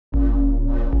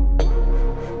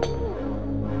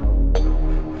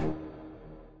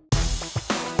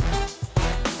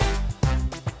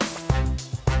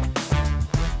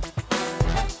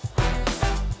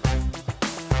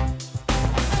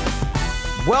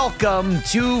Welcome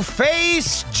to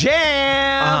Face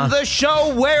Jam, the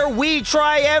show where we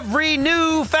try every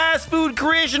new fast food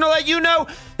creation to let you know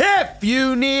if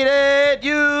you need it,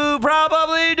 you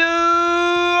probably do.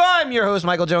 I'm your host,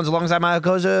 Michael Jones, alongside my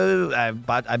co-host.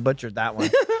 I butchered that one.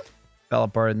 Fell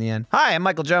apart in the end. Hi, I'm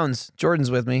Michael Jones.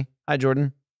 Jordan's with me. Hi,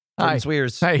 Jordan. Jordan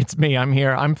Cwierz. Hey, it's me. I'm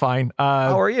here. I'm fine.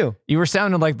 How are you? You were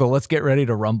sounding like the "Let's get ready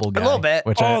to rumble" guy. A little bit.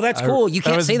 Which that's cool. You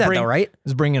can't say that though, right?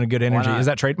 It's bringing a good energy. Is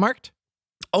that trademarked?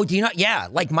 Oh, do you not? Yeah,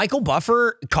 like Michael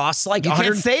Buffer costs like You 100.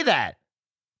 can't say that.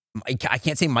 I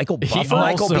can't say Michael Buffer.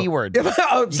 Michael B. Word.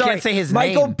 Oh, You sorry. can't say his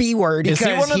Michael name. B. Word. Is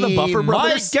he one of the Buffer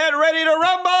brothers? Might get ready to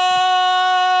rumble.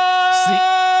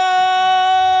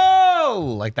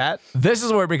 Like that. This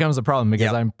is where it becomes a problem because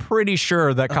Yep. I'm pretty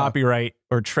sure that copyright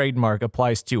or trademark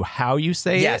applies to how you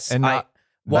say Yes, it, and not.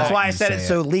 That's that why I you said say it's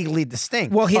so legally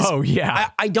distinct. Well, his. Oh yeah,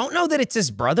 I don't know that it's his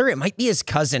brother. It might be his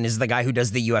cousin. Is the guy who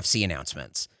does the UFC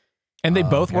announcements. and they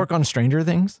both work on Stranger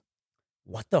Things.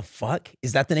 What the fuck?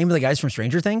 Is that the name of the guys from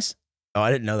Stranger Things? Oh,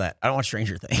 I didn't know that. I don't watch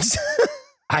Stranger Things.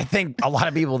 I think a lot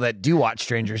of people that do watch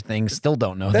Stranger Things still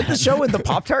don't know That's that. the show with the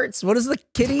Pop-Tarts? What is the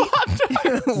kitty?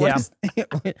 Yeah.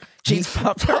 She eats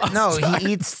Pop-Tarts? No,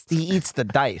 he eats the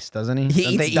dice, doesn't he? He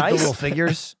Don't eats they eat dice? the little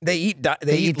figures. They eat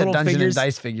They eat the little Dungeon figures. and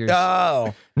Dice figures.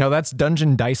 Oh. No, that's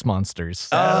Dungeon Dice Monsters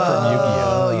from Oh,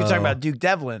 Yu-Gi-Oh. you're talking about Duke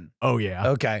Devlin. Oh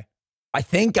yeah, Okay. I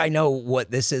think I know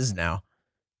what this is now.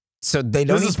 So they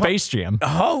don't this eat is Space Jam.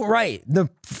 Oh, right. The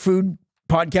food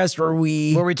podcast where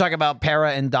we... Where we talk about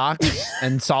Para and Doc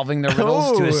and solving their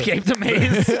riddles to Oh. escape the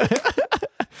maze.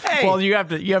 Hey, Well, you have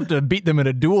to beat them in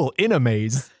a duel in a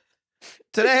maze.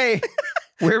 today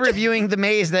we're reviewing the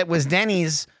maze that was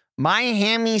Denny's My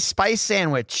Hammy Spice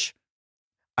Sandwich.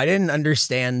 I didn't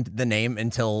understand the name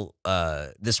until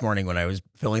this morning when I was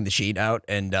filling the sheet out,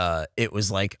 and it was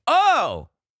like, oh!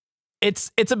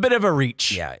 It's a bit of a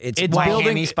reach. Yeah, it's Why building...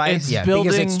 Hammy Spice? It's Yeah,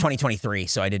 building, because it's 2023,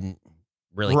 so I didn't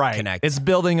really right. connect. It's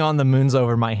building on the Moons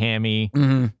Over My Hammy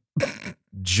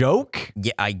joke.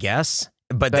 Yeah, I guess.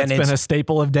 But That's then it's... been a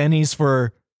staple of Denny's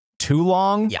for too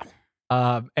long.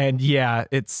 Yeah. And yeah,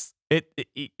 it's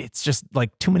just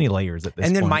like too many layers at this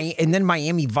and then point. and then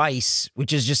Miami Vice,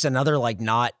 which is just another like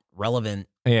not relevant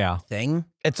yeah. thing.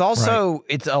 It's also,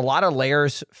 it's a lot of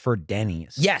layers for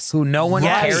Denny's. Yes. Who no one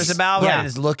Yes. cares about Yeah. and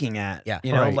is looking at. Yeah.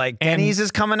 You know, Right. like And- Denny's is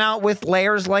coming out with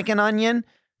layers like an onion.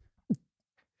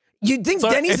 You'd think So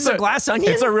Denny's it's is a glass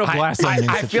onion? It's a real glass onion.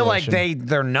 I feel like situation.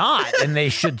 they're not, and they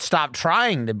should stop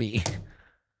trying to be.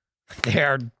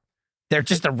 They're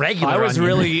just a regular I was onion.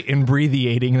 really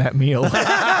imbreviating that meal.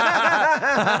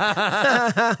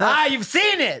 You've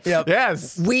seen it. Yep.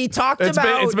 Yes. We talked It's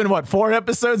about... been what, 4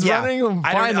 episodes running?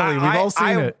 Finally, we've all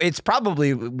seen it. It's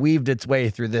probably weaved its way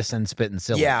through this and Spit and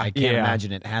Silly. Yeah. I can't Yeah.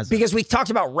 imagine it hasn't. Because we talked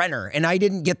about Renner, and I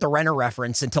didn't get the Renner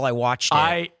reference until I watched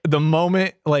it. The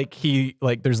moment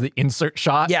there's the insert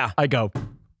shot. Yeah. I go,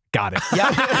 got it.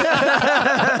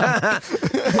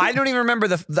 I don't even remember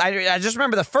I just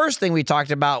remember the first thing we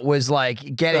talked about was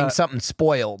like getting something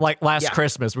spoiled. Like last Yeah.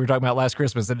 Christmas, we were talking about last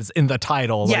Christmas, and it's in the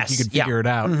title. Yes, Like you could yeah. figure it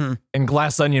out. Mhm. And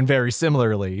Glass Onion, very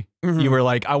similarly, you were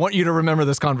like, I want you to remember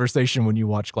this conversation when you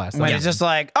watch Glass when Onion. it's just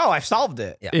like, oh, I've solved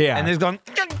it. Yeah. Yeah. And there's going,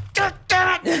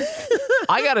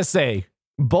 I gotta say,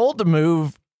 bold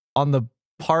move on the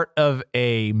part of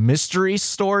a mystery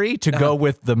story to go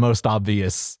with the most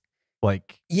obvious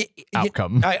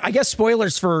outcome. I guess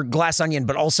spoilers for Glass Onion,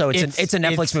 but also it's a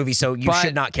Netflix movie, so you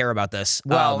should not care about this.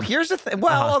 well, here's the thing.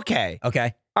 Well, okay.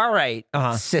 Okay. All right.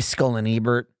 Siskel and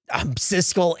Ebert.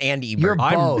 Siskel and Ebert. You're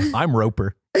both. I'm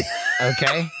Roper.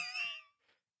 Okay.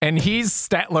 And he's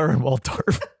Statler and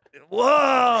Waldorf.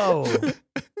 Whoa.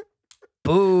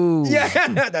 Boo.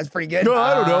 Yeah, that's pretty good. No,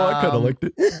 I don't know. I kind of liked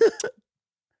it.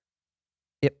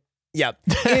 Yep.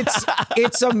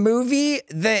 It's a movie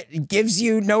that gives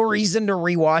you no reason to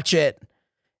rewatch it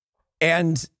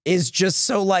and is just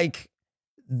so like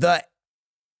the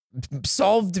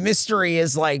solved mystery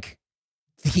is like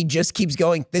he just keeps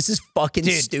going, this is fucking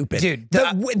stupid. Dude,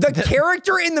 the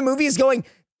character in the movie is going,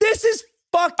 this is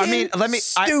fucking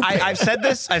stupid. I've said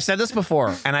this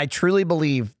before, and I truly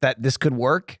believe that this could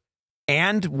work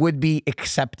and would be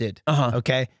accepted.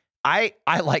 Okay. I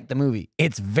like the movie.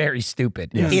 It's very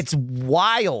stupid. Yes. It's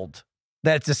wild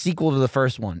that it's a sequel to the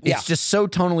first one. It's just so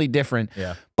tonally different.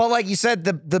 Yeah. But like you said,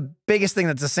 the biggest thing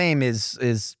that's the same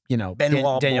is you know,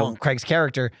 Daniel Blanc. Craig's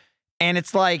character. And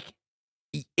it's like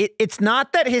it's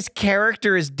not that his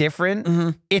character is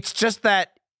different. It's just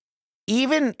that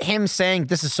even him saying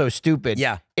this is so stupid.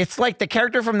 Yeah. It's like the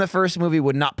character from the first movie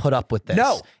would not put up with this.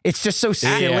 No. It's just so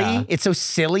silly. Yeah. It's so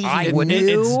silly.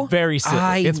 It's very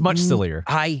silly. It's much sillier.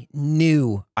 I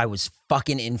knew I was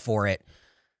fucking in for it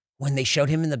when they showed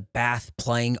him in the bath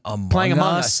playing Among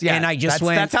Us. Yeah. And I just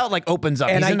that's how it like opens up.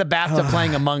 and He's in the bathtub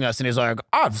playing Among Us and he's like,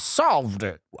 I've solved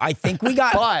it. I think we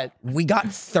got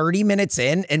 30 minutes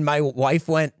in and my wife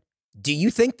went, do you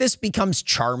think this becomes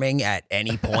charming at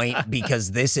any point?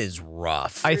 Because this is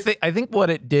rough. I think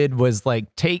what it did was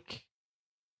like take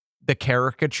the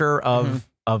caricature of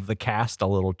the cast a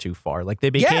little too far. Like they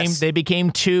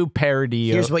became too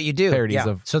parody. Here's what you do. Parodies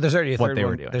of so there's already a what third they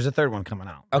were one. doing. There's a third one coming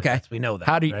out. Okay. We know that.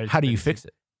 How do you right? fix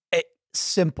it?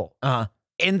 Simple.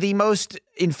 In the most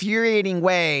infuriating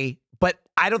way, but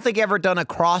I don't think ever done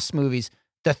across movies.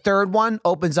 The third one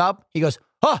opens up. He goes,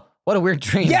 "Oh, what a weird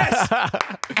dream." Yes.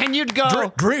 And you'd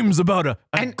go, dreams about a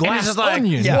and glass it's just like,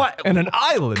 onion what? and an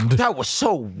island. That was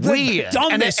so weird.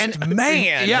 Dumbest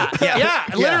man. Yeah.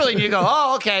 Literally, you go,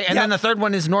 oh, okay. And then the third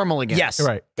one is normal again. Yes.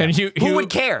 Right. And Who would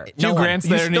care? Hugh Grant's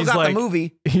there, and still he's got like, the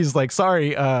movie. He's like,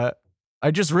 sorry, I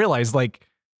just realized, like,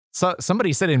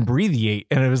 somebody said imbreathiate,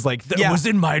 and it was like, that was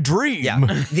in my dream.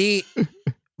 Yeah.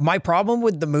 My problem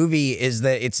with the movie is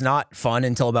that it's not fun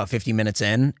until about 50 minutes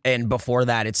in, and before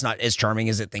that, it's not as charming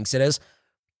as it thinks it is.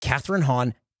 Catherine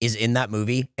Hahn is in that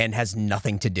movie and has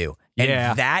nothing to do.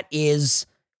 And that is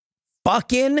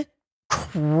fucking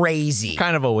crazy.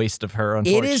 Kind of a waste of her,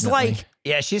 unfortunately. It is like,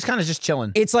 Yeah, she's kind of just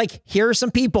chilling. it's like, here are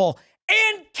some people,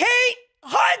 and Kate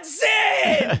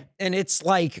Hudson! And it's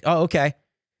like, oh, okay.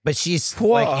 But she's Whoa.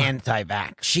 like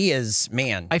anti-vax. She is,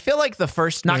 man. I feel like the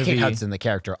first Not movie, Kate Hudson, the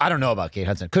character. I don't know about Kate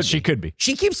Hudson. Could be.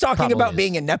 She keeps talking Probably about is.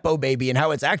 being a Nepo baby and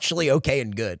how it's actually okay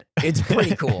and good. It's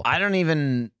pretty cool. I don't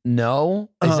even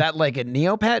know. Is that like a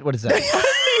Neopet? What is that?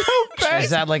 Is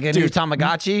that like a new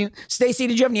Tamagotchi? Stacey,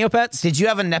 did you have Neopets? Did you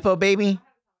have a Nepo baby?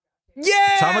 Yeah!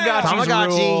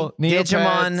 Tamagotchi,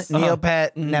 Digimon, Neopets.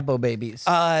 Neopet, Nepo babies.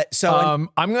 I'm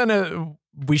gonna.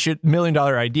 We should $1 million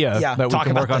idea Yeah, that we talk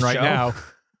can about work on the right show. now.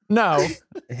 No,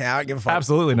 yeah, I don't give a fuck.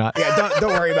 absolutely not. Yeah,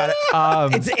 don't worry about it.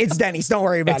 It's Denny's. Don't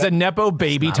worry about It's it. a Nepo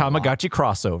baby Tamagotchi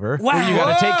crossover. Wow. Where you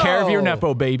got to take care of your Whoa.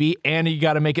 Nepo baby and you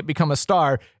got to make it become a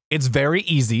star. It's very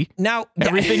easy. Now,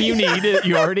 Everything you need,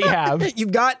 you already have.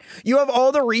 you have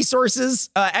all the resources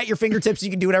at your fingertips. You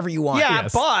can do whatever you want. yeah,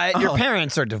 yes. but your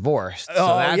parents are divorced. So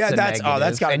Oh, that's yeah, a that's- negative.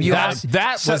 that's gotta And be you bad. have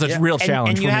That was a real challenge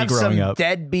and for you me have growing some up.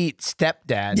 deadbeat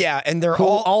stepdad. Yeah, and they're Who,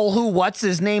 all what's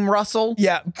his name, Russell?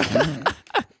 yeah.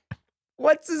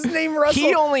 What's his name, Russell?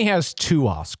 He only has 2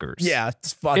 Oscars. yeah,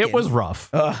 it's fucking. It was rough.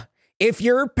 If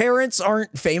your parents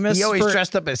aren't famous, He always for,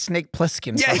 dressed up as Snake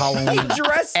Plissken Yeah, for Halloween. he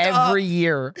dressed every up.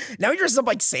 year. Now he dresses up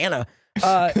like Santa.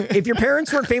 If your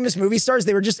parents weren't famous movie stars,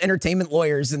 they were just entertainment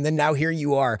lawyers, and then now here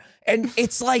you are. And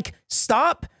it's like,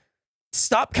 stop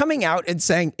coming out and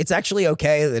saying it's actually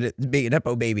okay that it be a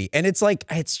Nepo baby. And it's like,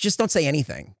 it's just don't say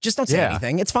anything. Just don't say Yeah.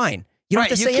 anything. It's fine. You don't Right,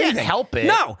 have to you say can't anything. help it.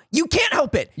 No, you can't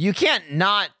help it. You can't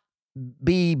not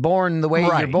be born the way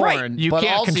Right, you're born. right. You but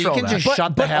can't also control you can that. just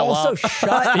shut the hell also up.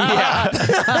 shut up.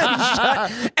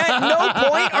 At no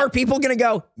point are people going to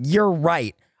go, you're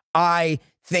right. I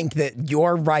think that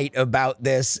you're right about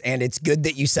this, and it's good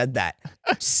that you said that.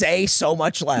 Say so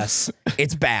much less.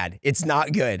 It's bad. It's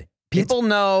not good. People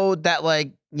know that,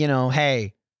 like, you know,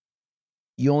 hey,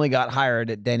 you only got hired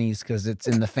at Denny's because it's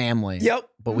in the family. Yep.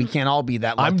 But we can't all be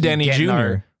that lucky. I'm Denny getting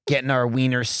Jr. Getting our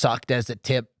wieners sucked as a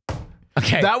tip.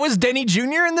 Okay. That was Denny Jr.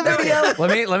 in the video?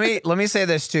 let me say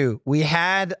this too. We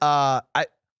had Our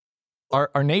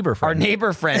neighbor friend. our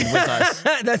neighbor friend with us.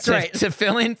 That's to, right. To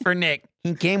fill in for Nick,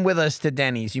 he came with us to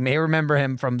Denny's. You may remember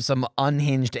him from some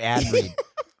unhinged ad read.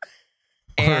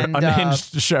 Our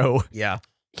unhinged show. Yeah.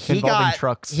 involving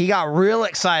trucks. He got real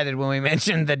excited when we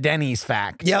mentioned the Denny's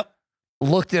fact. Yep.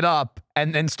 Looked it up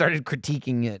and then started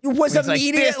critiquing it. Was He's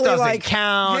immediately like, this doesn't like,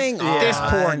 count. hang This on.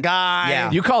 poor guy. Yeah.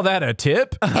 You call that a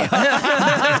tip?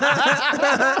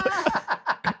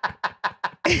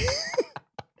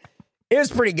 It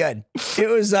was pretty good. It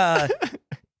was our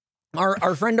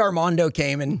friend Armando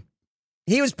came and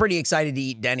he was pretty excited to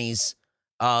eat Denny's.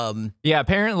 Yeah,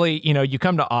 apparently, you know, you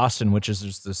come to Austin, which is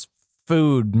just this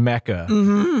food mecca.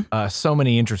 So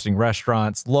many interesting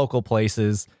restaurants, local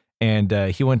places. And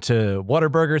he went to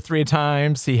Whataburger 3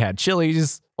 times. He had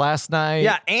Chili's last night.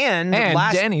 Yeah, and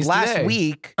Denny's last today.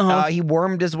 week, Uh-huh. he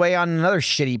wormed his way on another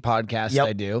shitty podcast Yep.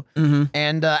 I do. Mm-hmm.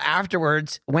 And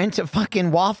afterwards, went to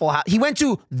fucking Waffle House. He went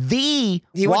to the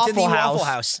Waffle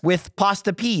House with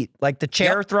Pasta Pete, like the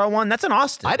chair throw one. That's in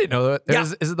Austin. I didn't know that. Yeah.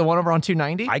 Is it the one over on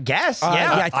 290? I guess. Yeah,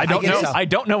 Yeah. I I don't guess know. so. I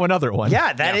don't know another one.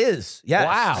 Yeah, that is. Yes.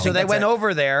 Wow. I So think they that's went it.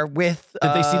 over there with.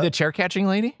 Did they see the chair catching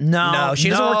lady? No, she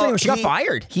doesn't work anymore. She got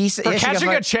fired. He said For she got catching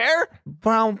a fired. chair?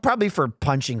 Well, probably for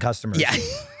punching customers. Yeah.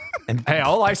 And Hey,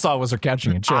 all I saw was her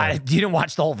catching a chair. you didn't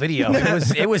watch the whole video.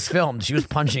 It was filmed. She was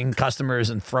punching customers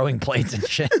and throwing plates and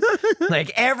shit.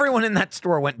 Like everyone in that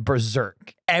store went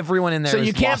berserk. Everyone in there. So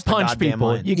you can't punch people.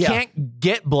 Mind. You can't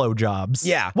get blowjobs.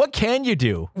 Yeah. What can you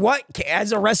do? What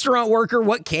as a restaurant worker?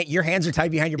 What can't your hands are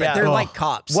tied behind your back? Yeah. They're Oh. like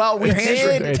cops. Well, we Your hands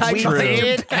are did. tied We behind your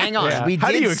did. back. Hang on. Yeah. We How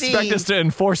do did you expect see- us to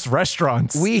enforce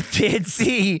restaurants? We did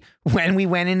see when we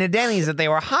went into Denny's that they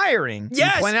were hiring.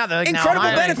 Yes. You pointed out, they're like, now Incredible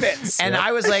hiring. benefits. And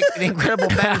I was like, incredible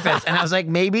benefits. And I was like,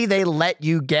 maybe they let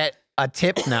you get a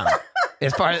tip now.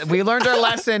 As part of, we learned our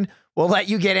lesson. We'll let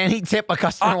you get any tip a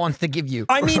customer wants to give you.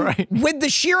 I mean, Right. with the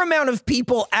sheer amount of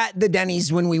people at the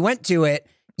Denny's when we went to it,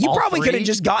 you All probably three? could have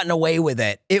just gotten away with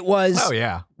it. It was Oh,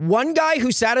 yeah. one guy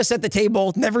who sat us at the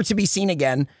table, never to be seen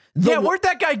again. The, Yeah, where'd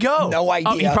that guy go? No Oh, he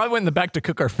idea. probably went in the back to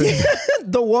cook our food.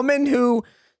 the woman who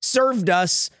served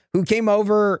us, who came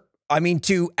over,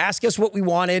 to ask us what we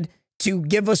wanted, to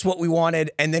give us what we wanted,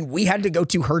 and then we had to go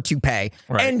to her to pay.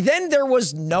 Right. And then there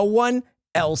was no one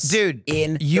else Dude,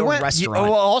 in you the went, restaurant.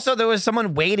 well, also, there was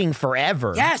someone waiting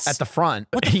forever Yes. at the front.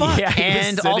 What the fuck? Yeah, he was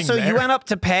And sitting also, there. you went up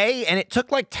to pay, and it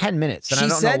took like 10 minutes. And I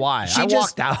don't know why. I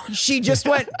walked out. She just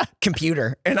went,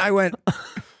 computer. And I went,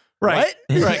 Right.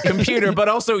 What? Right. Computer, but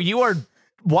also you are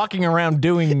walking around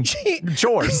doing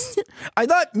chores. I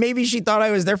thought maybe she thought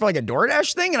I was there for like a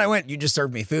DoorDash thing. And I went, you just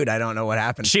served me food. I don't know what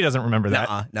happened. She doesn't remember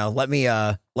that. No, let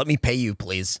me pay you,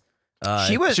 please.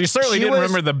 She certainly didn't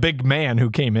remember the big man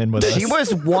who came in with us. She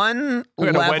was one Who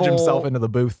had to wedge himself into the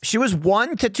booth. She was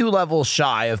 1 to 2 levels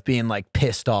shy of being like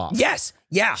pissed off. Yes.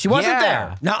 Yeah. She wasn't Yeah.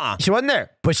 there. Nuh-uh. She wasn't there,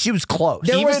 but she was close.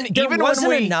 There Even when wasn't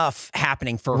we- enough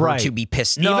happening for her Right. to be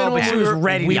pissed. No, off. but when she was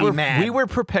ready to we be were, mad. We were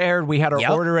prepared. We had our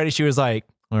Yep. order ready. She was like,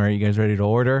 all right, you guys ready to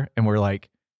order? And we're like,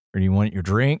 or do you want your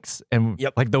drinks? And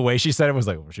Yep. like the way she said it was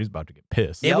like, well, she's about to get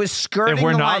pissed. It was skirting If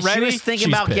we're the not line. She ready, was thinking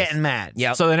she's about pissed. getting mad.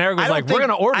 Yep. So then Eric was I don't like, we're think- going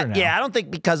to order now. Yeah, I don't think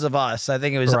because of us. I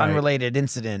think it was Right. an unrelated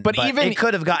incident. But even- it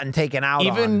could have gotten taken out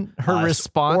even on her us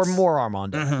response- or more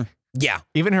Armando. Yeah.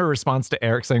 Even her response to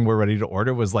Eric saying we're ready to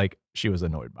order was like, she was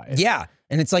annoyed by it. Yeah.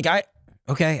 And it's like, She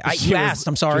you was- asked,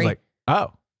 I'm she sorry. was like,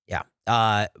 oh, Yeah.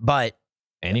 But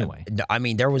anyway.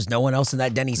 there was no one else in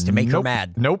that Denny's to make her Nope.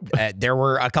 mad. Nope. There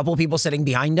were a couple of people sitting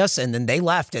behind us and then they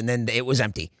left and then it was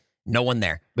empty. No one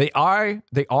there. They are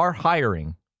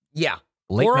hiring Yeah.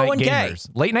 late night 401k. gamers.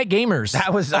 Late night gamers.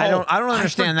 That was I don't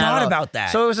understand that. forgot at all. about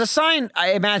that. So it was a sign,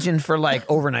 I imagine, for like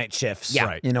overnight shifts. Yeah.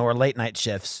 Right. Or late night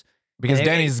shifts. Because And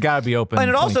it- Denny's got to be open. And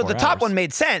it also, the 24 top hours. one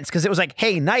made sense because it was like,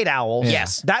 hey, night owl. Yeah.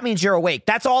 Yes. That means you're awake.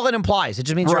 That's all it implies. It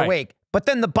just means you're Right. awake. But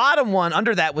then the bottom one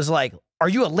under that was like, are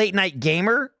you a late night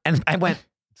gamer? And I went,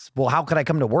 well, how could I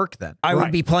come to work then? I would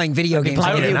Right. be playing video games.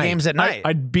 Playing late at video night. games at night.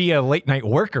 I'd be a late night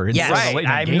worker instead Yes. of a Right. late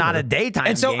night I'm not gamer. a daytime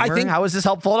And so I gamer. think- how is this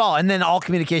helpful at all? And then all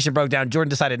communication broke down. Jordan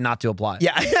decided not to apply.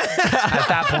 Yeah. At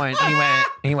that point,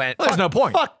 he went, There's no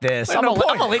point. Fuck this. There's I'm no a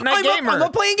point. late night gamer. I'm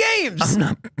not playing games.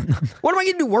 What am I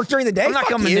going to do? Work during the day? I'm not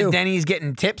Fuck coming you. to Denny's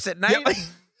getting tips at night.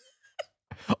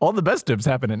 All the best tips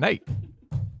happen at night.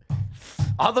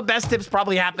 All the best tips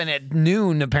probably happen at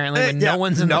noon, apparently, when Yeah. no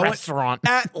one's in No the one- restaurant.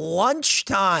 At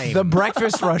lunchtime. The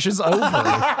breakfast rush is over.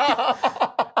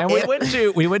 And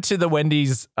we went to the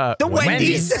Wendy's. The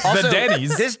Wendy's. The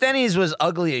Denny's. This Denny's was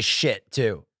ugly as shit,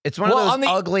 too. It's one of Well, those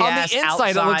ugly on ass the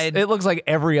inside, outside. it looks like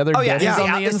every other Oh, yeah, Denny's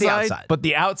yeah. on the It's the inside. outside. But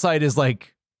the outside is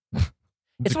like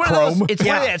It's the one chrome. of those. It's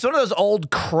Yeah. one of those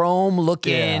old chrome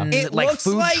looking Yeah. It like looks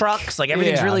food like- trucks. Like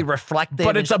everything's Yeah. really reflective.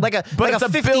 But it's a like a but it's a a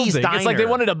 50s building. diner. It's like they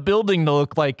wanted a building to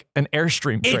look like an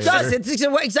Airstream trailer. It does. It's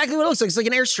exactly what it looks like. It's like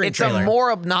an Airstream It's trailer. a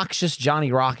more obnoxious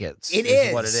Johnny Rockets. It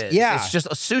is what it is, is. yeah. It's just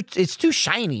a suit. It's too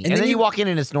shiny. And then then you you- walk in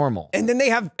and it's normal. And then they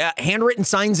have handwritten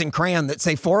signs in crayon that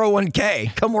say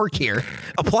 401k. Come work here.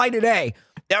 Apply today.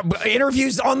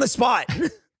 Interviews on the spot.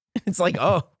 It's like,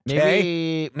 oh,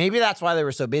 okay. Maybe that's why they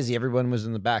were so busy. Everyone was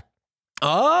in the back.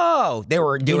 Oh, they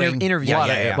were doing interviews. Yeah, A lot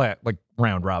yeah, of, yeah. like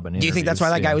round robin. Do you think that's why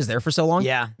that guy was there for so long?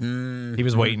 Yeah, He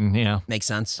was waiting. Yeah. Makes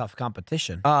sense. tough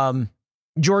competition.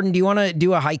 Jordan, do you want to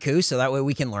do a haiku so that way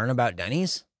we can learn about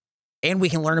Denny's? And we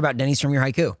can learn about Denny's from your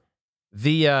haiku.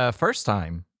 The first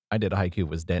time I did a haiku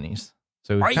was Denny's.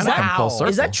 So it Are you- kind of come full wow. circle.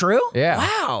 Is that true? Yeah.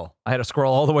 Wow. I had to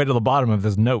scroll all the way to the bottom of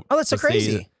this note. Oh, that's so to see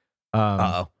crazy. it. Um,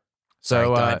 Uh-oh. So, Sorry,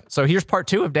 go ahead. so here's part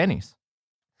 2 of Denny's.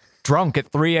 Drunk at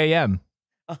 3 a.m.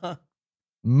 Uh-huh.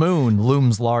 Moon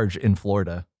looms large in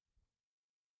Florida.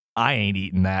 I ain't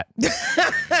eating that.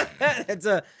 It's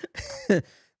a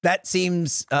that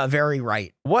seems very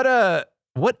right. What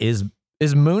is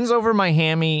moons over my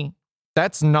hammy?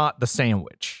 That's not the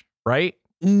sandwich, right?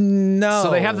 No.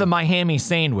 So they have the Miami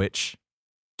sandwich.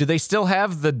 Do they still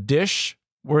have the dish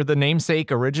where the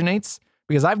namesake originates?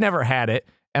 Because I've never had it,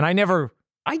 and I never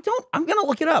I'm gonna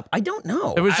look it up. I don't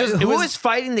know. It was just Who is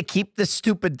fighting to keep this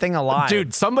stupid thing alive?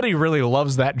 dude. Somebody really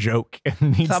loves that joke.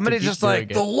 And needs Somebody to keep just doing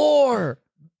like it. the lore.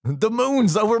 The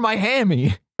moon's over my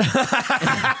hammy.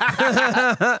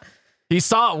 He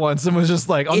saw it once and was just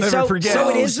like, I'll never forget. So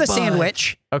it is the Rosebud.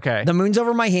 sandwich. Okay. The moon's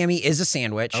over my hammy is a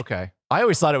sandwich. Okay. I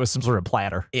always thought it was some sort of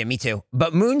platter. Yeah, me too.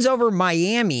 But Moon Over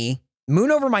Miami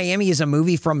is a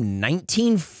movie from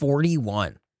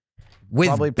 1941 with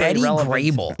Probably pretty Betty relevant.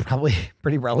 Grable. Probably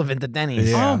pretty relevant to Denny's.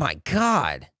 Yeah. Oh my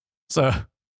God. So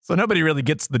nobody really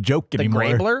gets the joke The anymore.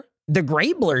 Grabler? The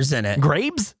Grabler's in it.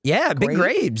 Grapes? Yeah, Big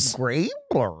Grapes.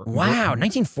 Grabler. Wow,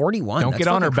 1941. Don't That's get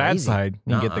on her fucking bad crazy. side.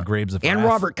 You can get the grapes of And wrath.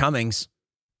 Robert Cummings.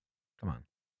 Come on.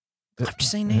 I'm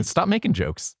just saying names. Stop making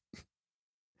jokes.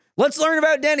 Let's learn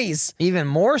about Denny's. Even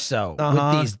more so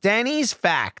Uh-huh. with these Denny's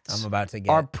facts. I'm about to get.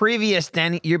 Our previous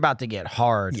Denny, you're about to get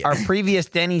hard. Yeah. Our previous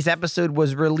Denny's episode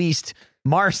was released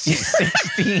Marcy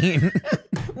 16.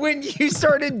 When you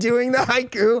started doing the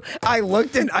haiku, I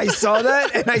looked and I saw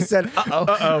that and I said,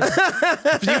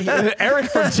 Uh-oh. Eric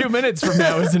from 2 minutes from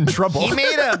now is in trouble. He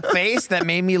made a face that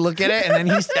made me look at it,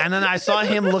 and then I saw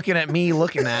him looking at me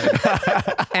looking at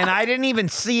it. And I didn't even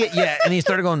see it yet. And he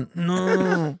started going,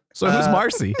 no. So who's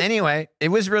Marcy? Anyway, it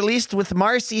was released with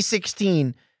Marcy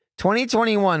 16,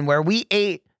 2021, where we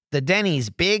ate the Denny's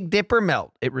Big Dipper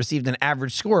Melt. It received an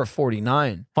average score of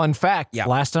 49. Fun fact. Yeah.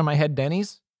 Last time I had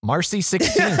Denny's, Marcy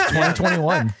 16th,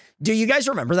 2021. Do you guys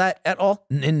remember that at all?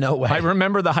 In no way. I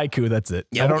remember the haiku. That's it.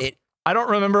 Yeah, I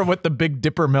don't remember what the Big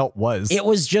Dipper Melt was. It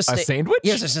was just a sandwich?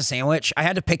 Yes, just a sandwich. I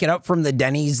had to pick it up from the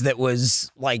Denny's that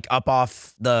was like up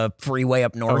off the freeway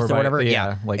up north Over or by- whatever.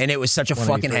 yeah, like and it was such a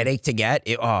fucking 183. headache to get.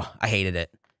 I hated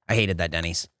it. I hated that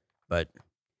Denny's. But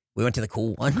we went to the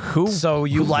cool one. Who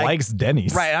likes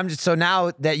Denny's? Right. I'm just so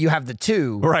now that you have the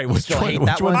two. Right, you which still one- hate which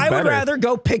that one's one. I would better. rather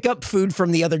go pick up food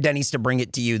from the other Denny's to bring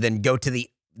it to you than go to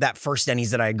that first Denny's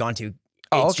that I had gone to.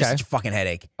 Oh, It's just okay. such a fucking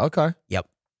headache. Okay. Yep.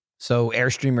 So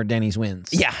Airstream or Denny's wins.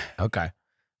 Yeah. Okay.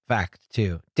 Fact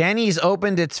 2. Denny's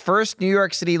opened its first New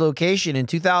York City location in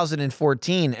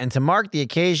 2014, and to mark the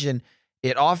occasion,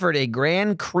 it offered a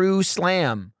Grand Cru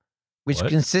Slam, which What?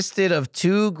 consisted of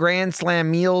 2 Grand Slam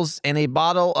meals and a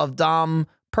bottle of Dom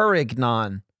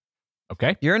Perignon.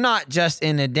 Okay. You're not just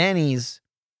in a Denny's,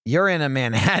 you're in a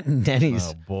Manhattan Denny's.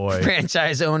 Oh, boy.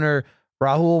 Franchise owner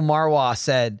Rahul Marwah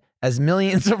said, as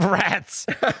millions of rats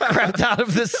crept out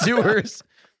of the sewers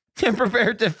and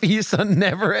prepared to feast on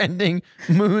never-ending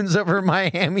moons over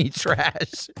Miami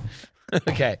trash.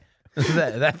 Okay,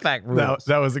 that fact rules.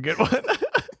 That was a good one.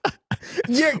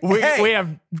 Hey, we have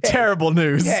terrible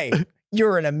news. hey,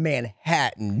 you're in a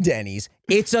Manhattan Denny's.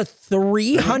 It's a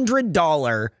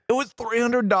 $300. It was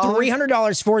 $300.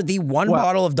 $300 for the one Wow.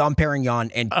 bottle of Dom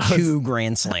Perignon and 2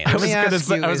 Grand Slams. I was me gonna ask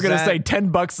say, you, I was is gonna that- say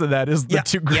 $10 of that is the Yeah,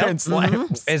 2 yep, Grand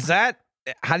Slams. Is that,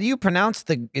 how do you pronounce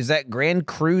is that Grand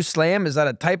Cru Slam? Is that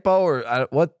a typo or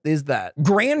what is that?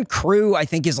 Grand Cru, I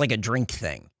think, is like a drink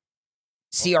thing.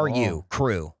 CRU, Oh.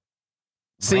 crew.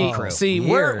 See,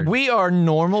 weird. we are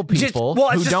normal Just- people well,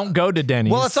 it's who just- don't go to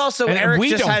Denny's. Well, it's also and Eric we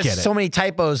just don't has get it. so many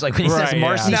typos. Like when he Right, says yeah.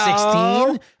 Marcy No.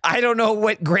 16, I don't know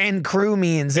what Grand Cru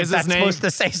means. Is If his that's name- supposed to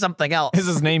say something else. Is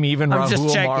his name even I'm just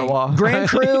Rahul checking. Marwah? Grand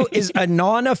Cru is a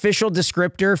non-official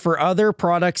descriptor for other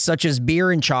products such as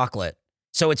beer and chocolate.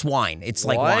 So it's wine. It's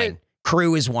like What? wine.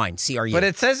 Cru is wine. CRU. But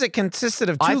it says it consisted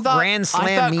of I 2 thought- Grand Slam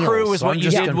I thought meals. crew was so what I'm you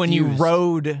just did when you confused.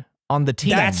 rode on the team.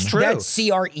 That's true. That's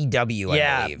CREW,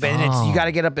 I believe. but it's, you got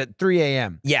to get up at 3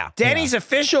 a.m. Yeah. Denny's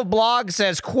official blog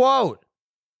says, quote,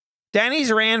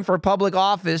 Denny's ran for public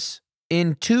office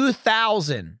in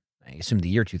 2000, I assume the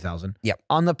year 2000, Yep.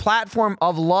 on the platform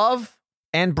of love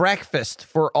and breakfast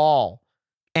for all,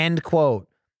 end quote.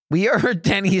 We heard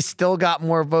Denny's still got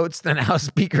more votes than House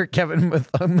Speaker Kevin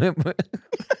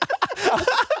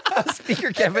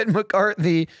Speaker Kevin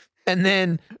McCarthy. And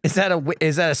then is that a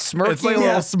smirky? It's like a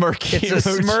little smirky. It's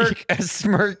a emoji.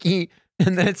 smirky,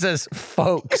 and then it says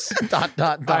folks, dot,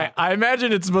 dot, dot. I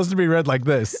imagine it's supposed to be read like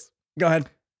this. Go ahead.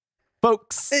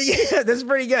 Folks. Yeah, that's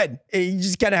pretty good. You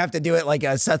just kind of have to do it like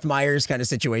a Seth Meyers kind of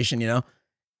situation, you know?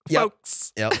 Yep.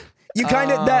 Folks. Yep. You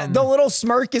kind of, the little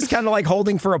smirk is kind of like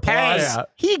holding for applause. Yeah.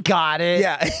 He got it.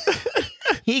 Yeah.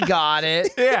 He got it.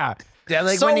 Yeah. Yeah,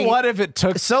 like so when he- what if it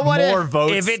took So what more if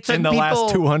votes it took in the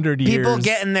last 200 years? People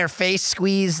getting their face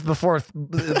squeezed before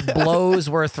blows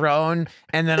were thrown,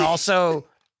 and then also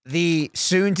the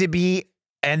soon-to-be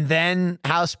and then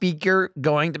House Speaker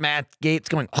going to Matt Gaetz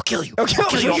going, I'll kill you. I'll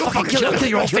kill you. I'll fucking kill you. I'll kill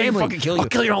your whole family. I'll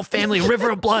kill your whole family. A river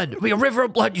of blood. A river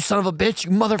of blood, you son of a bitch.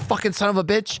 You motherfucking son of a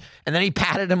bitch. And then he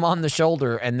patted him on the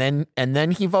shoulder, and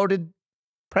then he voted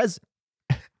president.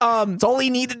 It's all he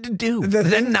needed to do.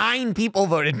 Then 9 people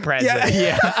voted president.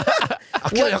 Yeah.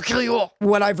 I'll kill you all.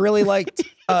 What I've really liked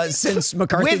since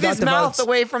McCarthy With got his the mouth votes,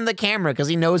 away from the camera because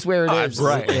he knows where it is.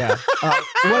 Right. Yeah.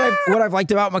 what I've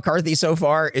liked about McCarthy so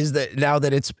far is that now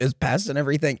that it's passed and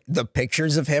everything, the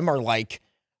pictures of him are like,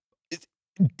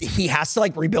 he has to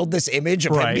like rebuild this image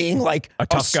of him being like a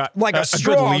tough guy, like a good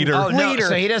strong leader. Oh, no. leader.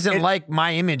 So he doesn't like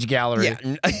my image gallery.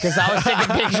 Yeah. Because I was taking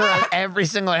a picture of every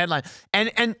single headline.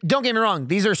 And don't get me wrong,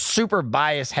 these are super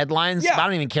biased headlines. Yeah. I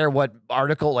don't even care what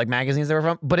article, like magazines they were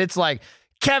from, but it's like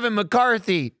Kevin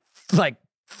McCarthy, like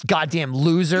goddamn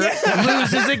loser,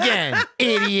 loses again,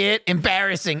 idiot,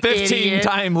 embarrassing,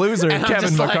 15-time loser, And I'm Kevin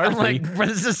just like, McCarthy. I'm like,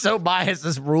 this is so biased,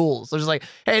 this rules. So just like,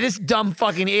 hey, this dumb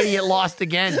fucking idiot lost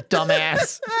again,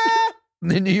 dumbass.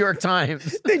 The New York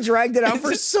Times. They dragged it out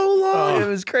for so long. It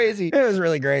was crazy. It was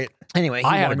really great. Anyway,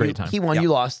 I had a great time. He won, you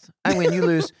lost. I win, you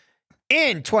lose.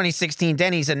 In 2016,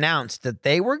 Denny's announced that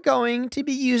they were going to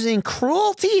be using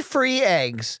cruelty-free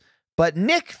eggs, but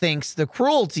Nick thinks the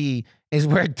cruelty is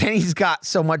where Denny's got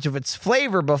so much of its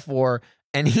flavor before,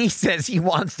 and he says he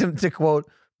wants them to, quote,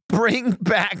 bring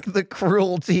back the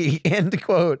cruelty, end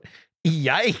quote.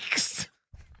 Yikes.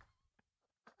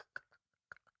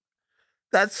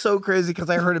 That's so crazy because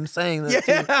I heard him saying that.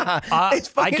 Yeah.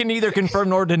 Too. I can neither confirm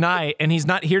nor deny, and he's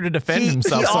not here to defend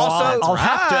himself, so also- I'll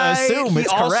have to assume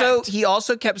it's correct. He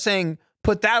also kept saying,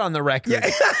 put that on the record.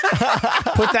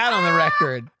 Put that on the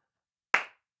record.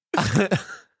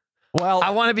 Well, I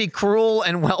want to be cruel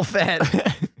and well-fed.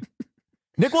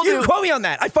 Nick will You do. quote me on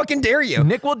that. I fucking dare you.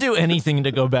 Nick will do anything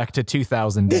to go back to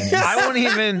 2000. Denny's. I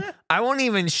won't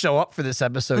even show up for this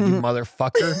episode, you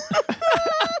motherfucker.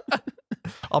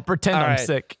 I'll pretend All I'm right.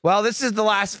 sick. Well, this is the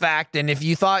last fact, and if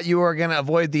you thought you were going to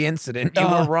avoid the incident, you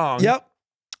were wrong. Yep.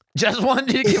 Just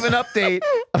wanted to give an update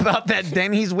about that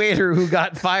Denny's waiter who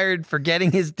got fired for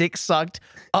getting his dick sucked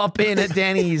up in a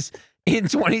Denny's in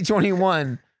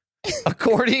 2021.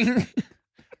 According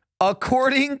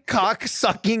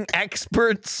cock-sucking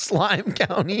expert Slime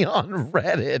County on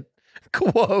Reddit,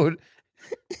 quote,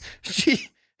 she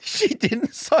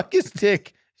didn't suck his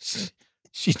dick.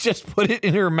 She just put it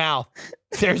in her mouth.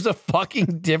 There's a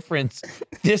fucking difference.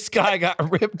 This guy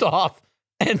got ripped off,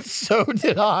 and so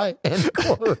did I, end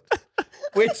quote.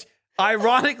 Which,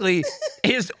 ironically,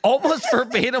 is almost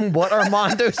verbatim what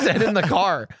Armando said in the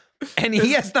car. And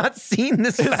he has not seen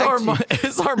this fact sheet.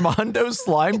 Is Armando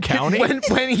Slime County? When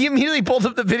he immediately pulled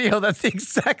up the video, that's the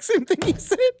exact same thing he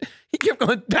said. He kept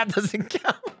going, that doesn't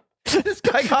count. This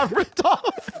guy got ripped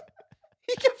off.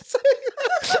 He kept saying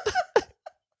that.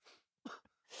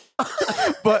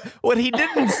 But what he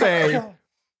didn't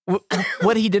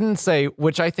say,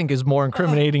 which I think is more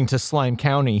incriminating to Slime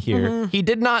County here, he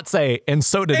did not say, and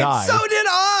so did I. So did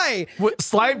I.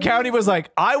 Slime County was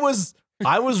like, I was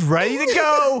ready to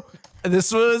go.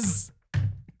 This was,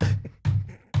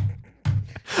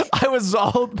 I was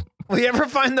all. Will you ever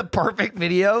find the perfect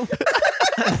video?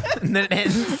 And then it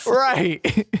ends. Right.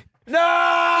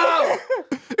 No!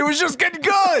 It was just getting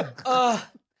good.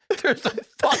 There's a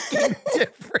fucking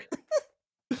difference.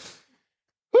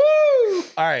 Woo!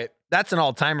 All right. That's an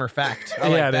all-timer fact. I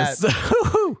like it that. is.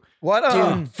 What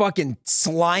Dude, fucking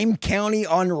Slime County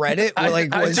on Reddit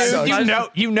was dude, so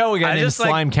you know again in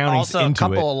Slime County's also into a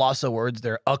couple it. of lots of words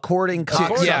there. According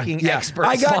cock-sucking expert.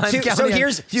 I got Slime to, so County.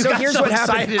 here's You so got here's so what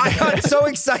happened. excited. I got so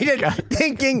excited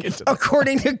thinking,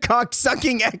 according to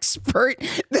cock-sucking expert,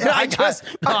 that I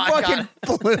fucking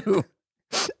flew.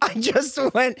 I just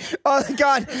went, oh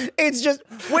God, it's just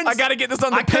when I gotta get this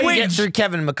on the I couldn't page. get through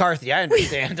Kevin McCarthy. I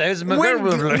understand. It was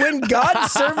when God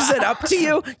serves it up to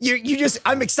you, you just,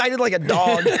 I'm excited like a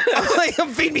dog. I'm like,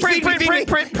 feed me, feed me, feed me.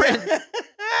 print.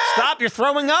 Stop, you're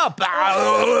throwing up.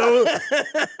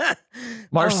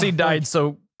 Marcy died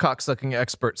so cocksucking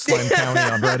expert Slime County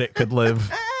on Reddit could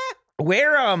live.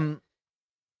 Where,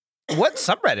 what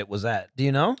subreddit was that? Do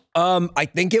you know? I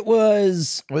think it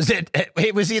was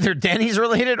It was either Denny's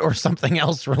related or something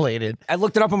else related. I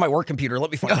looked it up on my work computer.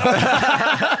 Let me find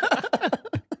out.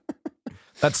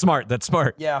 That's smart. That's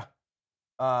smart. Yeah.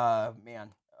 Man.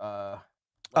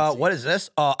 What is this?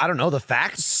 I don't know. The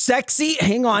facts? Sexy.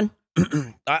 Hang on.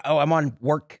 I'm on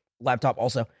work laptop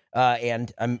also.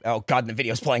 And I'm, oh God, the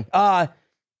video's playing.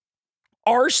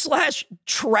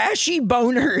 r/trashy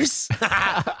boners.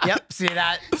 Yep. See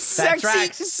that?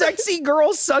 Sexy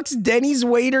girl sucks Denny's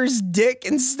waiter's dick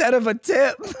instead of a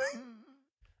tip.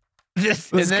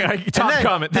 This guy, top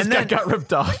comment. This guy got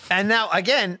ripped off. And now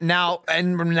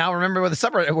remember with the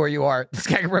subreddit where you are. This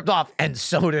guy got ripped off, and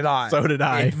so did I. So did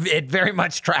I. It very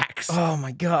much tracks. Oh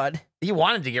my God. He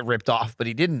wanted to get ripped off, but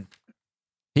he didn't.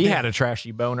 He had a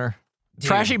trashy boner.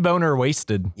 Trashy boner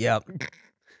wasted. Yep.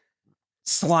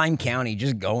 Slime County,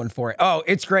 just going for it. Oh,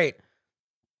 it's great.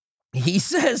 He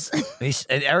says,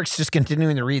 Eric's just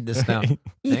continuing to read this now.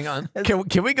 Hang on.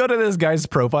 Can we go to this guy's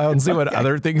profile and see what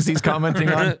other things he's commenting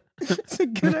on? it's a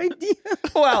good idea.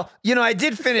 Well, you know, I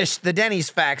did finish the Denny's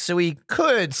facts, so he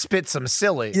could spit some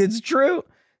silly. It's true.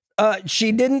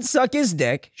 She didn't suck his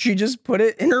dick. She just put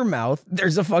it in her mouth.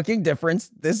 There's a fucking difference.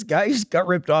 This guy just got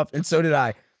ripped off, and so did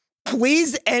I.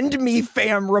 Please end me,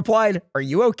 fam, replied, are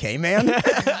you okay, man?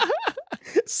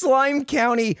 Slime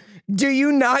County, do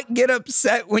you not get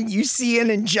upset when you see an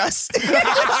injustice?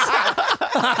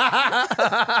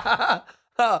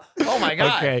 Oh my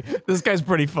God. Okay, this guy's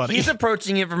pretty funny. He's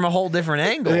approaching it from a whole different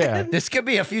angle. Yeah. This could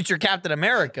be a future Captain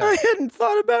America. I hadn't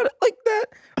thought about it like that.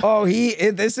 Oh,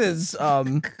 this is,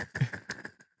 oh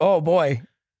boy.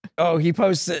 Oh, he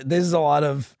posts, this is a lot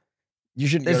of, you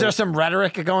shouldn't. Is there some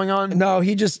rhetoric going on? No,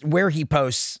 he just, where he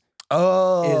posts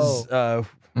is,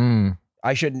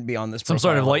 I shouldn't be on this. Some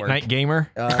sort of late night gamer.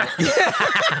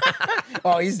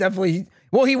 Oh, he's definitely,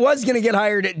 well, he was going to get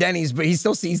hired at Denny's, but he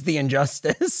still sees the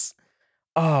injustice.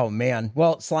 Oh, man.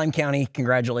 Well, Slime County,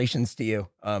 congratulations to you.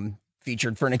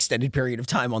 Featured for an extended period of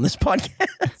time on this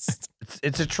podcast.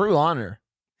 It's a true honor.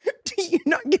 Do you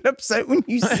not get upset when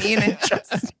you see an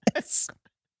injustice?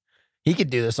 He could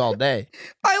do this all day.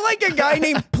 I like a guy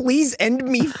named Please End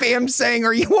Me Fam saying,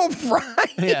 are you all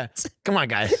right? Yeah. Come on,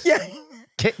 guys. Yeah.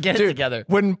 Get it together.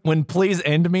 When Please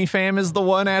End Me Fam is the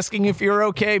one asking if you're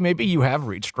okay, maybe you have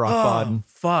reached rock bottom.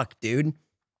 Fuck, dude.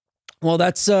 Well,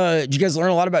 that's, did you guys learn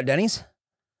a lot about Denny's?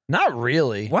 Not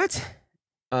really. What?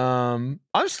 I'm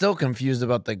still confused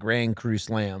about the Grand Cru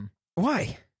Slam.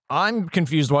 Why? I'm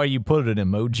confused why you put an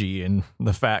emoji in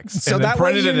the facts So and then that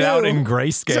way printed you it out knew. in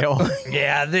grayscale.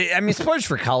 Yeah, I mean, spoilers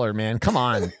for color, man. Come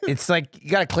on. It's like you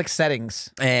gotta click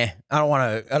settings. I don't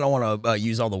want to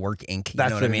use all the work ink. You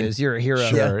That's know what what I mean? it is. You're a hero.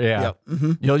 Sure, yeah. Yep.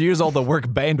 Mm-hmm. You'll use all the work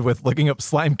bandwidth looking up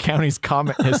Slime County's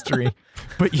comment history,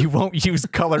 but you won't use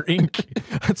color ink.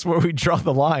 That's where we draw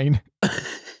the line.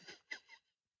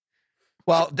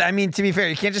 Well, I mean, to be fair,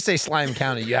 you can't just say Slime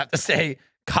County. You have to say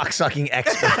cocksucking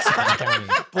expert Slime County.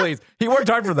 Please. He worked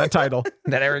hard for that title.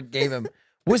 That Eric gave him.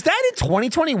 Was that in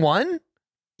 2021?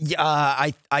 Yeah,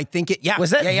 I think it. Yeah, Was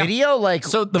that yeah. video like?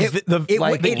 So It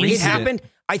recent- happened.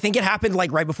 I think it happened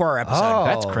like right before our episode. Oh.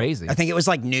 That's crazy. I think it was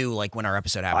like new, like when our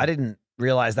episode happened. I didn't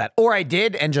realize that, or I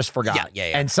did and just forgot.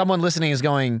 Yeah. And someone listening is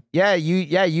going,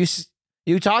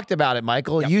 you talked about it,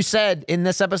 Michael. Yep. You said in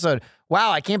this episode,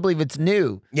 wow, I can't believe it's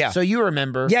new. Yeah. So you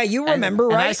remember. Yeah, you remember,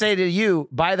 and right? I say to you,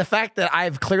 by the fact that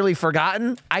I've clearly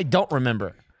forgotten, I don't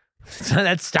remember. So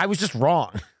I was just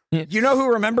wrong. You know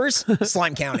who remembers?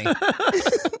 Slime County.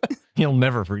 He'll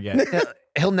never forget.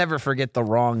 He'll never forget the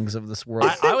wrongs of this world.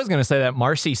 I was going to say that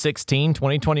Marcy 16,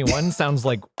 2021 sounds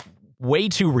like way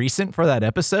too recent for that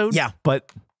episode. Yeah.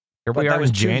 But here we that are was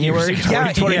in 2 years January ago.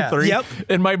 2023. Yeah. Yep.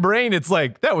 In my brain, it's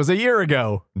like, that was a year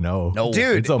ago. No.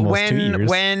 Dude, it's almost 2 years.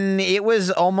 when it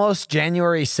was almost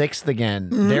January 6th again,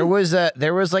 there was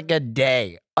like a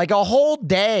day, like a whole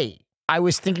day. I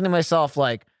was thinking to myself,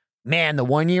 like, man, the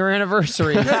 1 year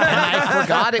anniversary. And I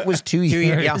forgot it was 2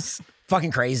 years. Yeah.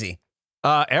 Fucking crazy.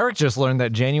 Eric just learned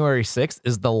that January 6th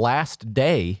is the last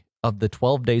day of the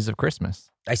 12 days of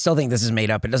Christmas. I still think this is made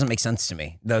up. It doesn't make sense to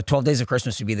me. The 12 days of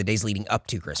Christmas would be the days leading up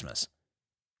to Christmas.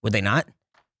 Would they not?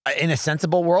 In a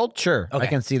sensible world, sure. Okay. I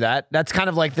can see that. That's kind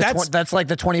of like that's like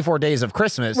the 24 days of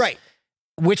Christmas. Right.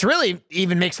 Which really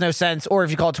even makes no sense. Or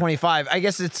if you call it 25, I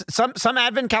guess it's some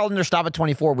advent calendars stop at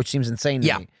 24, which seems insane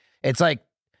to me. It's like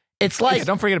Yeah,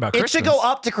 don't forget about it Christmas. should go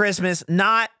up to Christmas,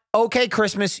 not okay,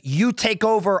 Christmas, you take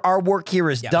over, our work here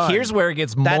is done. Here's where it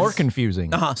gets more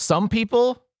confusing. Some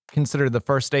people consider the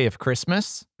first day of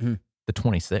Christmas the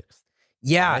 26th.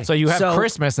 Yeah. So you have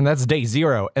Christmas, and that's day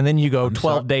 0, and then you go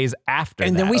 12 days after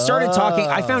And that. then we started talking.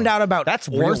 I found out about That's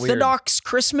real Orthodox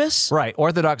Christmas. Right,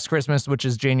 Orthodox Christmas, which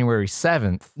is January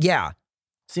 7th. Yeah.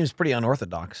 Seems pretty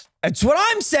unorthodox. That's what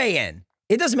I'm saying.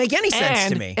 It doesn't make any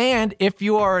sense to me. And if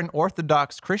you are an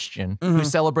Orthodox Christian who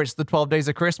celebrates the 12 days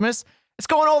of Christmas, it's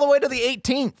going all the way to the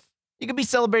 18th. You could be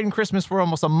celebrating Christmas for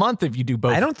almost a month if you do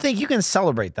both. I don't think you can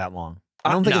celebrate that long.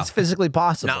 I don't think no. it's physically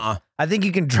possible. Nuh-uh. I think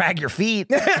you can drag your feet.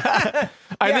 I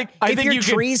think if your you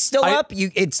tree's still up,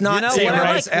 it's not. You know, same what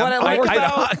I as like- what I like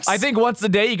Orthodox. I think once a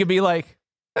day you could be like,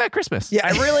 Christmas. Yeah.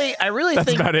 I really That's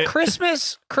think about it.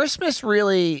 Christmas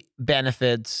really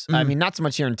benefits. I mean, not so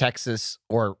much here in Texas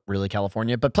or really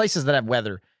California, but places that have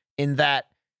weather, in that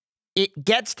it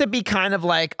gets to be kind of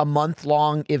like a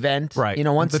month-long event. Right. You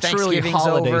know, once the truly Thanksgiving's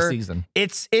holiday over, season.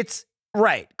 it's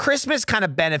right. Christmas kind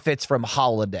of benefits from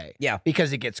holiday. Yeah.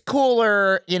 Because it gets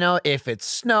cooler, you know, if it's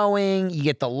snowing, you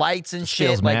get the lights and shit.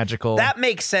 feels Like, magical. That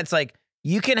makes sense. Like,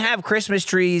 you can have Christmas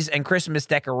trees and Christmas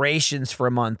decorations for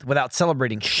a month without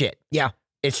celebrating shit. Yeah.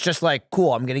 It's just like,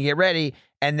 cool, I'm going to get ready.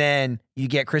 And then you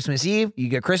get Christmas Eve, you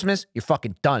get Christmas, you're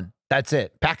fucking done. That's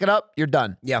it. Pack it up, you're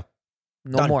done. Yeah.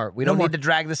 No Done. more. We No don't more. need to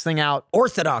drag this thing out.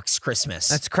 Orthodox Christmas.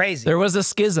 That's crazy. There was a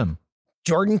schism.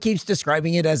 Jordan keeps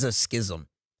describing it as a schism.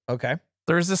 Okay.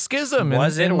 There's a schism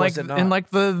Was it in or like was it not? in like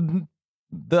the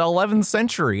 11th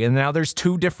century, and now there's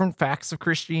two different facts of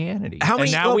Christianity. How many-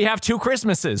 And now oh, we have two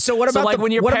Christmases. so what about like the-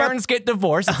 when your what about- parents get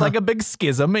divorced? It's like a big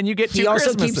schism, and you get two He also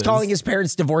Christmases. keeps calling his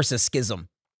parents' divorce a schism.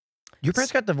 Your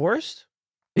parents got divorced?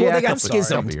 Well, Yeah, they a got couple- a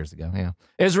schismed. couple years ago. Yeah,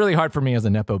 it was really hard for me as a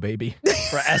nepo baby.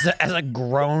 As a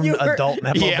grown You were- adult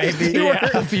Nepo Yeah. baby You were-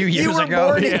 a few years you were ago.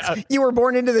 Born Yeah. you were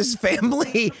born into this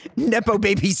family Nepo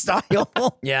baby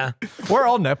style. Yeah. We're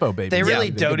all nepo babies. They really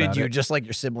if you think doted about you it. just like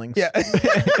your siblings. Yeah.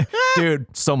 Dude.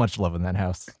 So much love in that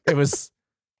house. It was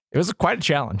quite a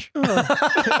challenge.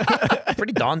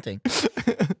 Pretty daunting.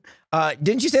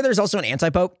 Didn't you say there's also an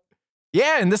anti-pope?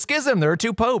 Yeah, in the schism, there are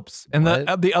two popes, and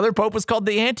the other pope was called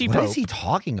the anti-pope. What is he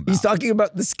talking about? He's talking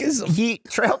about the schism. He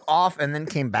trailed off and then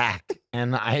came back.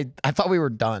 And I thought we were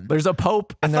done. There's a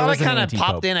pope, and I there thought was I an kinda anti-pope.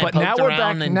 popped in and but now poked we're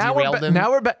around back. and Now we're derailed back. him.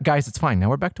 Now we're back, guys. It's fine. Now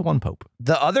we're back to one pope.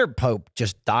 The other pope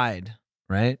just died,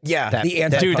 right? Yeah, That- the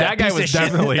anti-pope. Dude, that guy piece was of shit.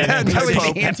 definitely an that was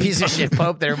anti-pope. the piece of shit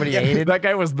pope that everybody hated. That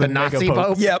guy was the Nazi mega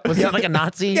pope. Yep. Was he like a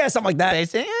Nazi? Yeah, something like that. They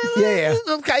say, Yeah.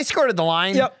 The guy skirted the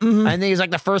line. Yep. Mhm. I think he's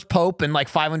like the first pope in like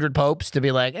 500 popes to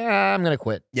be like, I'm gonna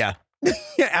quit. Yeah.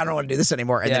 Yeah, I don't want to do this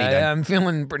anymore. And then he died. Yeah, I'm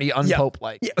feeling pretty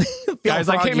unpope-like. Yeah. Guys,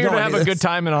 I came here to have a good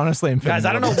time, and honestly, I'm Guys,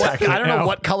 I don't know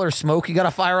what color smoke you got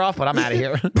to fire off, but I'm out of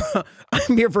here.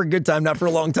 I'm here for a good time, not for a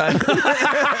long time.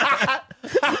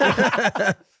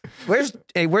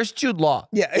 Where's Jude Law?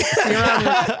 Yeah.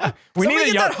 We Somebody need a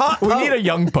get young. that hot We pope. need a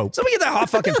young pope, Somebody get that hot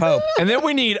fucking pope. and then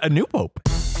we need a new pope.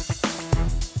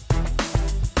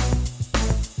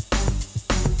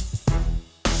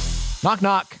 Knock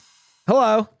knock.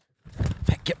 Hello.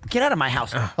 Get out of my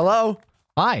house. Hello?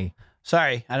 Hi,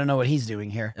 Sorry, I don't know what he's doing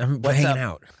here. I'm What's hanging up?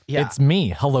 out. Yeah. it's me.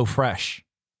 Hello Fresh.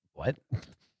 What?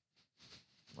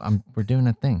 We're doing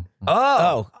a thing.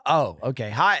 Oh, okay.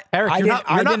 Hi. Eric, you're not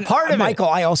part of it. Michael,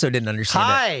 I also didn't understand it.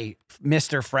 Hi,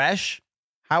 Mr. Fresh.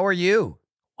 How are you?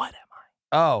 What am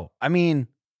I? Oh, I mean,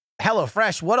 Hello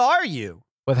Fresh, what are you?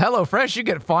 With HelloFresh, you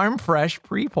get farm fresh,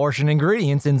 pre-portioned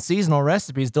ingredients and seasonal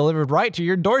recipes delivered right to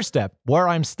your doorstep, where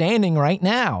I'm standing right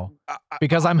now,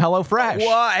 because I'm HelloFresh.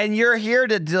 Well, and you're here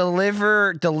to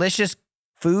deliver delicious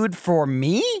food for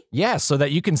me? Yeah, so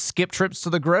that you can skip trips to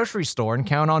the grocery store and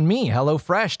count on me,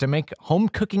 HelloFresh, to make home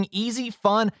cooking easy,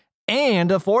 fun,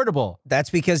 and affordable. That's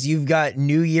because you've got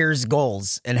New Year's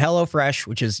goals. And HelloFresh,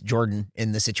 which is Jordan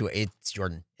in the situation. It's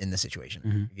Jordan in the situation.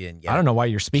 Mhm. If you didn't get I it. don't know why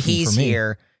you're speaking He's for me.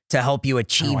 here to help you I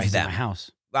don't know why achieve he's in my them.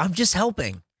 house. I'm just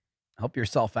helping. Help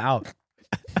yourself out.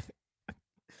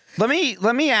 Let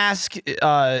me ask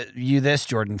you this,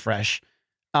 Jordan Fresh.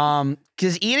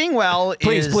 Because eating well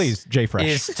Please, Jay Fresh.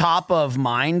 is top of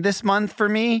mind this month for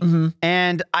me.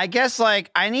 And I guess like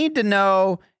I need to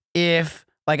know if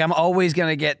like I'm always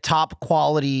gonna get top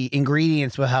quality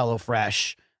ingredients with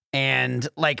HelloFresh. And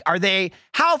like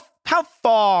how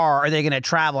far are they gonna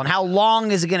travel and how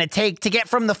long is it gonna take to get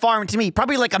from the farm to me?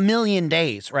 Probably like 1,000,000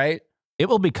 days, right? It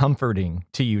will be comforting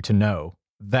to you to know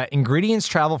that ingredients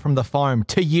travel from the farm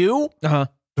to you, to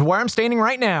where I'm standing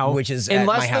right now, Which is in at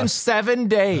less my than house. 7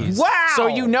 days. Wow. So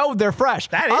you know they're fresh.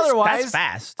 Otherwise, Otherwise, that's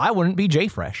fast. I wouldn't be Jay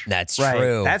Fresh. That's Right.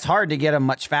 true. That's hard to get them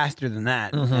much faster than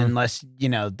that, unless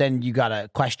then you gotta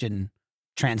question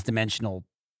transdimensional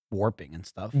warping and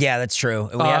stuff. yeah, that's true.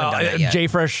 We haven't done that yet. Jay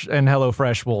Fresh and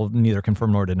HelloFresh will neither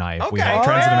confirm nor deny if we have Okay.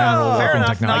 transdimensional Fair warping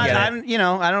enough. technology.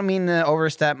 I don't mean to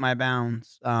overstep my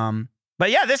bounds. But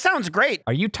yeah, this sounds great.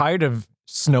 Are you tired of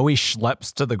snowy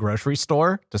schleps to the grocery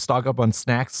store to stock up on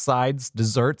snacks, sides,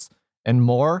 desserts, and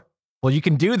more? Well, you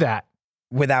can do that.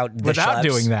 Without schleps.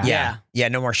 doing that. Yeah. Yeah,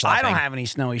 no more schlepping. I don't have any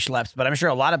snowy schleps, but I'm sure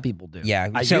a lot of people do. Yeah,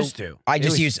 I so used to. I It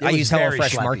just was- use it was very HelloFresh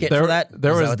schleppy. Market There, for that.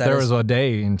 there Is that was what that there is? was a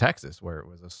day in Texas where it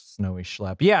was a snowy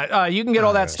schlep. Yeah, you can get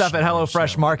all that stuff at snowy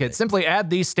HelloFresh schlep. Market. Simply add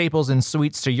these staples and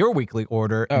sweets to your weekly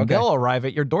order, and Okay. they'll arrive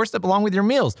at your doorstep along with your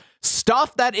meals.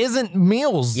 Stuff that isn't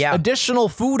meals. Yeah. Additional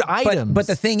food items. But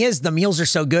the thing is, the meals are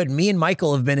so good. Me and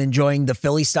Michael have been enjoying the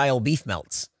Philly style beef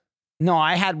melts. No,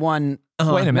 I had one. Wait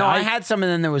a minute. No, I had some,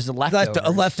 and then there was the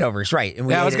leftovers. Leftovers, right? And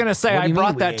we Yeah, I was ate gonna it. say What do I you brought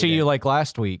mean we that to ate you it? like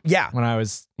last week. Yeah. when I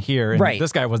was here, and Right.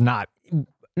 this guy was not. No,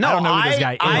 I don't know who this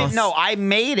guy is. No, I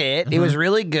made it. It was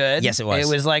really good. Yes, it was.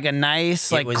 It was like a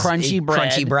nice, It like was crunchy a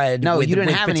bread. crunchy bread No, with- you didn't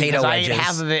with have any potato because I ate wedges.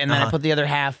 half of it and then I put the other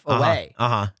half away.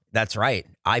 That's right.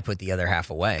 I put the other half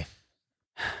away.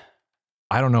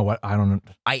 I don't know what. I don't know.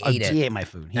 I ate it. He ate my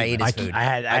food. I ate his food. He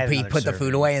another put the food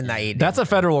serving. away and I ate it. That's a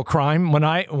federal crime.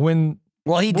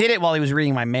 Well, he did it while he was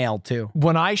reading my mail too.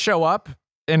 When I show up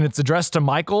and it's addressed to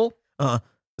Michael,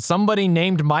 somebody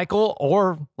named Michael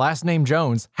or last name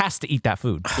Jones has to eat that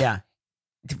food. Yeah.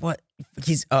 What?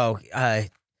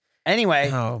 Anyway.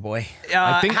 Oh boy.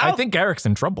 I think Eric's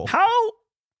in trouble.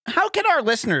 How can our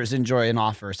listeners enjoy an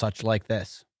offer such like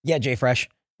this? Yeah, Jay Fresh.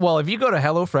 Well, if you go to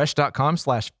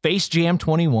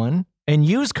HelloFresh.com/FaceJam21 and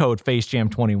use code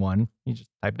FaceJam21, you just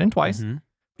type it in twice,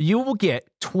 you will get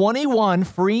 21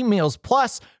 free meals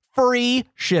plus free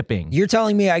shipping. You're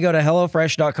telling me I go to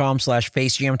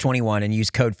HelloFresh.com/FaceJam21 and use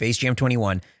code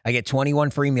FaceJam21. I get 21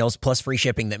 free meals plus free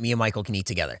shipping that me and Michael can eat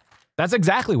together. That's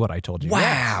exactly what I told you.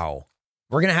 Wow.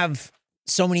 We're going to have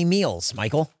so many meals,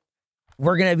 Michael.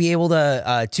 We're going to be able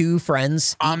to, two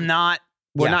friends. We're not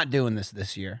doing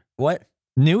this year. What?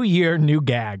 New year, new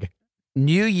gag.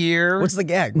 New year. What's the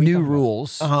gag? New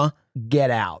rules. Uh-huh. Get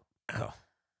out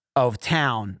of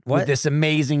town with this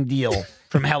amazing deal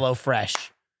from HelloFresh.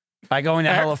 By going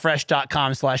to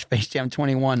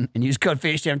HelloFresh.com/FaceJam21 and use code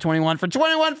FaceJam21 for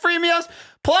 21 free meals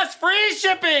plus free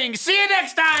shipping. See you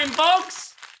next time,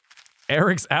 folks.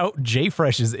 Eric's out. Jay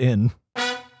Fresh is in.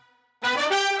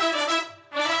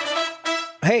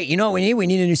 Hey, you know what we need? We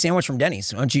need a new sandwich from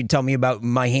Denny's. Why don't you tell me about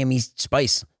my Hammy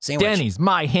spice sandwich? Denny's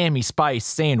My Hammy Spice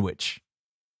Sandwich.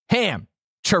 Ham,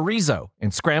 chorizo,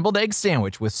 and scrambled egg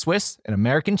sandwich with Swiss and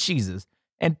American cheeses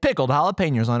and pickled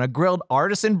jalapenos on a grilled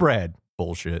artisan bread.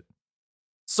 Bullshit.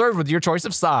 Served with your choice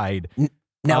of side,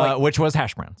 which was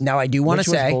hash browns. Now, I do want to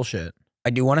say, bullshit. I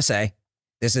do want to say,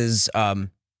 this is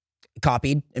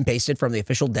copied and pasted from the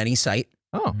official Denny's site.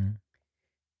 Oh.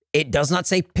 It does not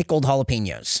say pickled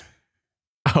jalapenos.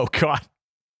 Oh, God.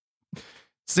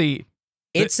 See.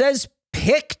 It says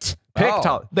picked.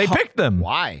 They picked them.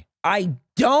 Why? I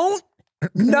don't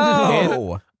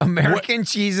know. American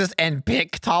cheeses and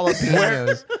picked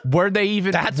jalapenos. Were they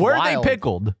wild. they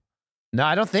pickled? No,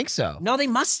 I don't think so. No, they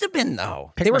must have been,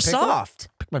 though. Pick They my were pickle? soft.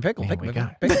 Pick my pickle. Man, Pick we my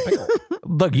got pickle.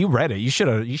 Look, you read it. You should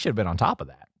have been on top of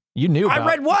that. You knew about I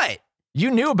read what? You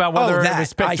knew about whether it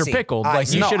was picked or pickled. I Like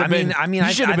see. you should have been. You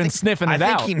should have been think- sniffing it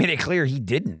I out. think he made it clear he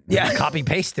didn't. Yeah. He copy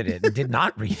pasted it and did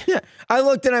not read it. I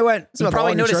looked and I went, He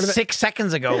probably noticed 6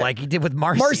 seconds ago, like he did with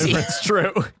Marcy. That's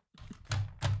true.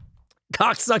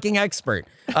 Cocksucking expert.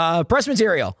 Press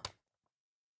material.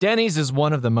 Denny's is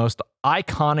one of the most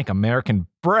iconic American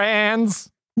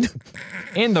brands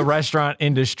in the restaurant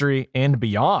industry and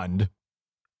beyond.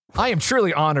 I am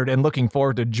truly honored and looking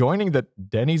forward to joining the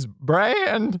Denny's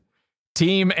brand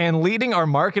team and leading our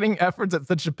marketing efforts at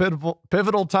such a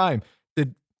pivotal time.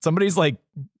 Did somebody's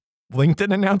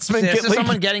LinkedIn announcement This get is leaked?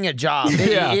 someone getting a job.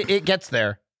 Yeah. It gets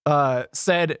there.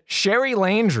 Said Sherry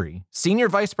Landry, Senior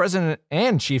Vice President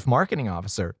and Chief Marketing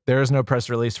Officer. There is no press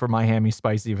release for My Hammy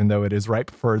Spice, even though it is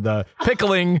ripe for the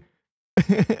pickling.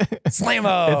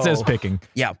 Slammo. It says picking.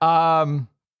 Yeah.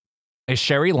 Is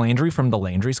Sherry Landry from the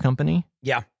Landry's Company?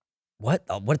 Yeah. What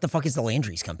the fuck is the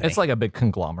Landry's Company? It's like a big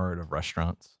conglomerate of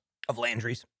restaurants. Of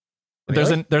Landry's.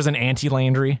 Really? There's an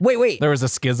anti-Landry. Wait. There was a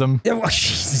schism. Oh,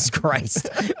 Jesus Christ.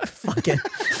 Fucking.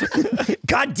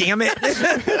 God damn it.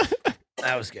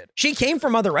 That was good. She came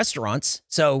from other restaurants,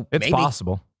 so It's maybe.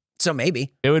 possible. So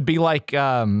maybe. It would be like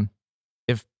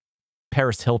if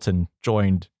Paris Hilton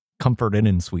joined Comfort Inn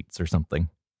and Suites or something.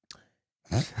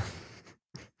 Well,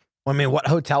 I mean, what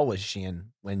hotel was she in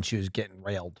when she was getting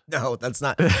railed? No, that's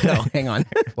not. No, hang on.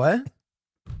 What?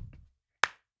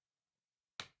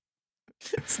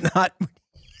 It's not.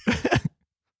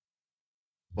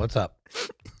 What's up?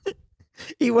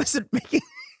 He wasn't making.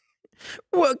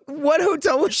 What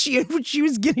hotel was she in when she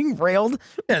was getting railed?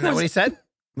 Isn't that what he said?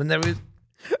 When there was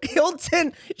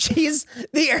Hilton. She's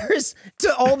the heiress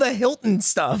to all the Hilton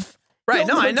stuff. right.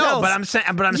 No, Hilton I know, hotels. but I'm saying,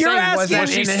 You're was that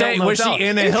asking- in a Hilton Was hotel? she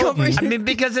in a Hilton? I mean,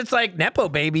 because it's like Nepo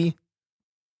baby.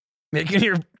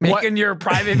 Making your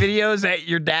private videos at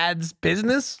your dad's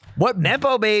business. What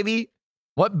Nepo baby.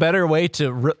 What better way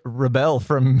to rebel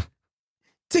from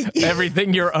To-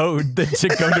 everything you're owed than to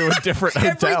go to a different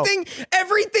hotel?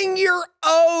 everything you're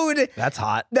owed. That's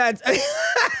hot. That's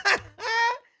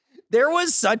there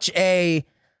was such a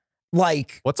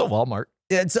What's a Walmart?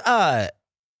 it's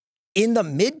in the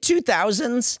mid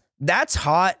 2000s. That's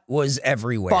hot was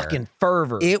everywhere. Fucking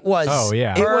fervor. It was. Oh,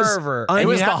 yeah. It was. fervor. un- It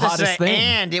was You the have to hottest say, thing.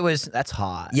 and it was that's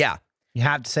hot. Yeah. You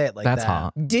have to say it like That's that.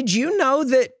 hot. Did you know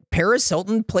that Paris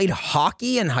Hilton played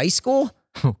hockey in high school?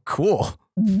 Cool.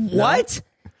 What?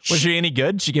 Was she any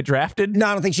good? Did she get drafted? No,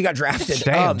 I don't think she got drafted.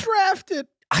 Damn. Drafted.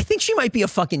 I think she might be a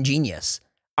fucking genius.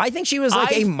 I think she was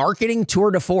like a marketing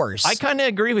tour de force. I kind of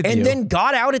agree with you. And then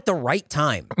got out at the right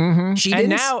time. She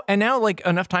didn't. And now, like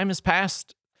enough time has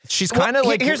passed. She's kind of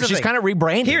like she's kind of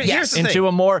rebranded into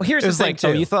a more. Here's the thing, too.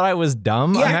 Oh, you thought I was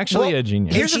dumb? I'm actually a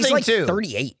genius. Here's the thing, like too.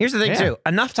 38. Here's the thing, too.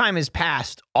 Enough time has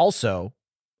passed. Also,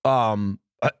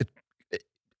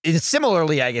 it's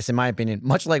similarly, I guess, in my opinion,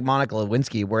 much like Monica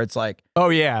Lewinsky, where it's like,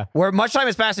 where much time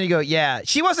has passed, and you go, yeah,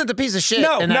 she wasn't the piece of shit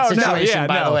in that situation.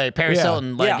 By the way, Paris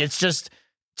Hilton, like it's just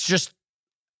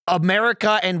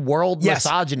America and world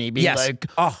misogyny being like,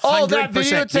 oh, that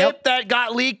videotape that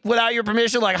got leaked without your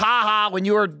permission, like, haha, when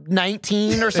you were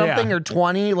 19 or something or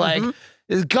 20, like,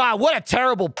 God, what a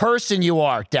terrible person you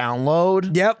are.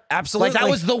 Download. Yep, absolutely. Like, that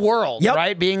was the world,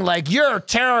 right? Being like, you're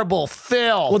terrible,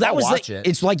 Phil. Well, that was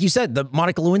it's like you said, the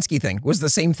Monica Lewinsky thing was the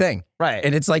same thing. Right.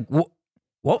 And it's like,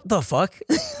 what the fuck?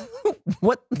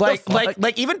 What the fuck?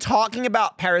 Like even talking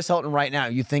about Paris Hilton right now,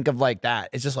 you think of like that.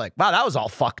 It's just like, wow, that was all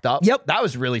fucked up. Yep. That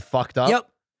was really fucked up. Yep.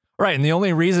 Right. And the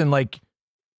only reason like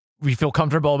we feel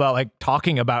comfortable about like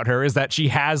talking about her is that she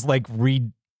has like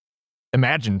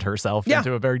reimagined herself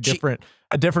into a very different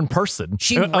person.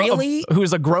 She really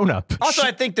who's a grown up. Also,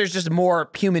 I think there's just more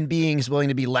human beings willing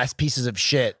to be less pieces of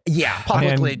shit. Yeah.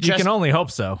 Publicly. You can only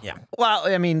hope so. Yeah. Well,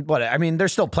 I mean,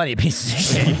 there's still plenty of pieces of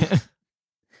shit.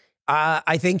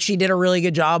 I think she did a really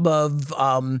good job of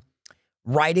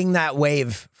riding that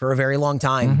wave for a very long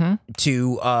time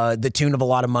to the tune of a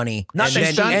lot of money.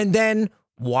 And then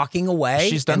walking away.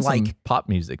 She's done some pop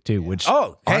music too, which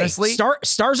honestly,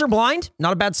 Stars Are Blind,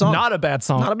 not a bad song. Not a bad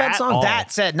song. Not a bad song.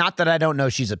 That said, not that I don't know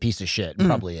she's a piece of shit.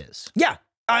 Probably is. Yeah.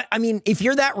 I mean, if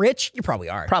you're that rich, you probably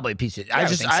are. Probably a piece of shit.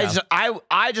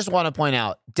 I just want to point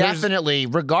out, definitely,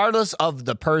 regardless of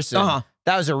the person,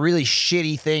 that was a really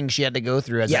shitty thing she had to go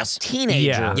through as a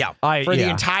teenager. For the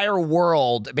entire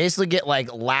world, basically get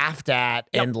like laughed at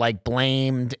and like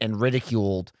blamed and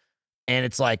ridiculed. And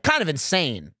it's like kind of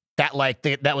insane that like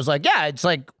that was like, it's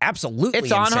like absolutely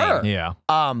it's on her. Yeah.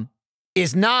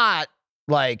 Is not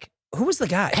like, who was the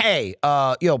guy? Hey,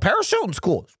 Paris Hilton's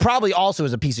cool. Probably also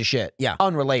is a piece of shit. Yeah.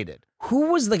 Unrelated.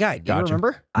 Who was the guy? Do you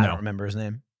remember? I don't remember his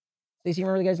name. Stacey,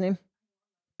 remember the guy's name?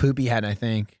 Poopy Head, I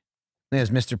think. It was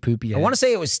Mr. Poopy Head. I want to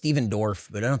say it was Steven Dorff,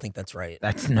 but I don't think that's right.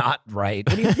 That's not right.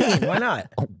 What do you mean? Why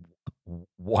not?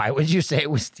 Why would you say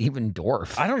it was Steven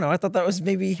Dorff? I don't know. I thought that was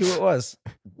maybe who it was.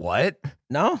 What?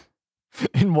 No?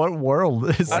 In what world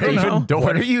is Steven Dorff?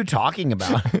 What are you talking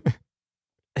about?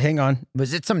 Hang on.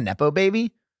 Was it some Nepo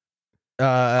baby?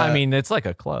 I mean, it's like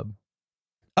a club.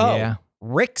 Oh, yeah.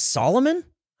 Rick Solomon?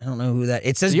 I don't know who that.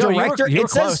 It says Yo, director. You were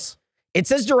close. It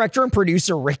says director and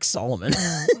producer Rick Solomon.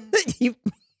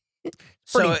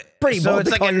 Pretty so bold it's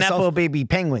to like call a yourself. Nepo baby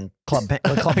penguin club.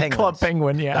 Club Penguins. Club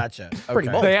Penguin, yeah. Gotcha. Pretty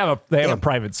bold. They have a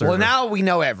private server. Well, now we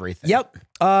know everything. Yep.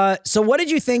 So what did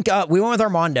you think? We went with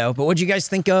Armando, but what did you guys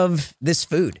think of this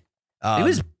food? It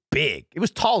was big. It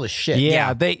was tall as shit.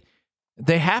 Yeah,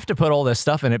 they have to put all this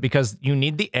stuff in it because you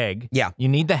need the egg. Yeah. You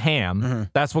need the ham.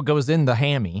 That's what goes in the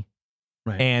hammy.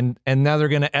 Right. And now they're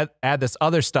gonna add this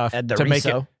other stuff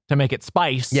to make it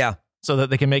spice. Yeah. So that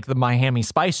they can make the Miami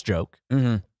spice joke.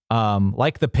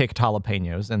 Like the picked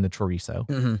jalapenos and the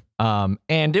chorizo.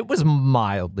 And it was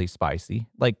mildly spicy.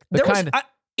 Like the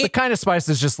kind of spice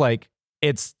is just like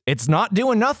it's not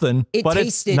doing nothing, but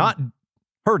it's not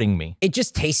hurting me. It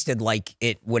just tasted like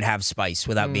it would have spice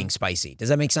without being spicy. Does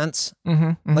that make sense?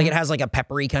 Like it has like a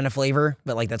peppery kind of flavor,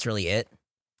 but like that's really it.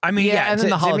 I mean, and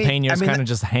then the jalapenos kind of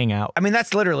just hang out. I mean,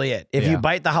 that's literally it. If you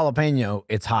bite the jalapeno,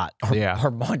 it's hot.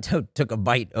 Armando took a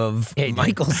bite of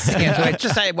Michael's sandwich.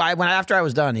 After I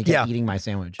was done, he kept eating my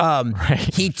sandwich.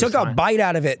 He took a bite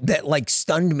out of it that like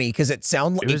stunned me because it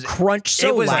sounded like it crunched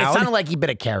so loud. It sounded like he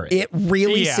bit a carrot. It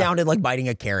really sounded like biting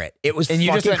a carrot. It was and you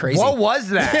fucking just went, crazy. What was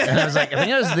that? And I was like, I think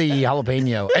it was the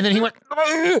jalapeno. And then he went,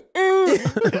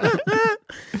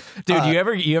 dude,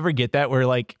 you ever get that where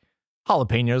like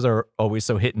jalapenos are always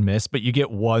so hit and miss, but you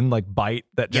get one like bite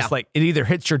that just like it either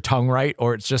hits your tongue right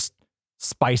or it's just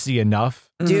spicy enough.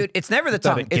 Dude, it's never the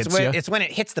tongue. It's when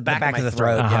it hits the back of my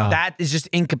throat. That is just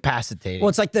incapacitating. Well,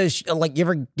 it's like like you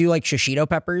ever do like shishito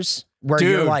peppers where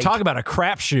you're like talk about a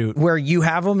crapshoot where you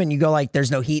have them and you go like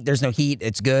there's no heat,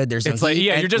 it's good, there's no heat.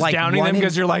 You're just like downing them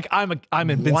because you're like I'm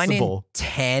invincible. 1 in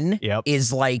 10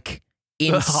 is like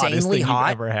insanely hot.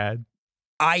 You've ever had.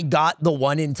 I got the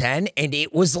 1 in 10 and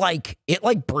it was like, it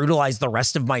like brutalized the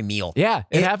rest of my meal. Yeah,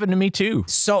 it happened to me too.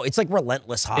 So it's like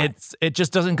relentless hot. It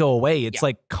just doesn't go away. It's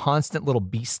like constant little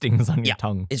bee stings on your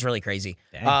tongue. It's really crazy.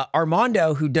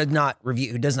 Armando, who does not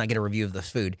get a review of this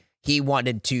food, he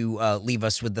wanted to leave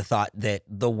us with the thought that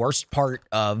the worst part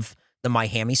of the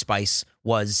Miami spice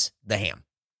was the ham.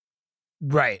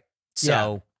 Right.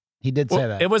 So He did say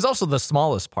that. It was also the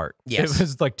smallest part. Yes. It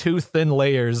was like 2 thin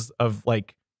layers of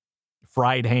like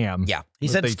fried ham. Yeah. He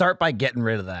said start by getting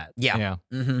rid of that. Yeah. Yeah.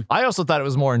 Mm-hmm. I also thought it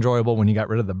was more enjoyable when you got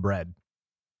rid of the bread.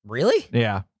 Really?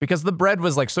 Yeah, because the bread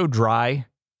was like so dry.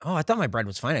 Oh, I thought my bread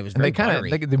was fine. It was And very they kind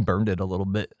buttery. of they burned it a little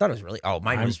bit. I thought it was really. Oh,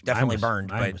 mine was definitely burned,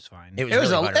 Mine but was fine. it was It was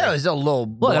really buttery. it was a little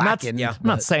Look, blackened. I'm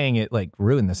not saying it like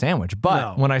ruined the sandwich, but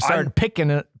No, when I started picking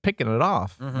it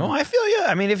off, No, I feel you.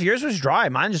 I mean, if yours was dry,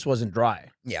 mine just wasn't dry.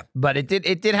 Yeah. But it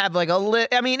did have like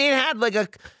I mean, it had like a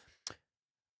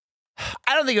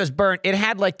I don't think it was burnt. It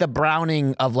had like the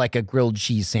browning of like a grilled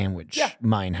cheese sandwich. Yeah.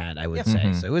 Mine had, I would Yeah. say.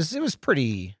 Mhm. So it was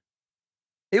pretty.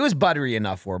 It was buttery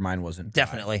enough where mine wasn't. dry.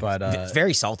 Definitely. But it's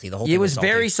very salty. The whole thing it was salty.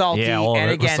 very salty. Yeah, all of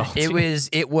and it was again, salty.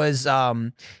 it was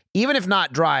even if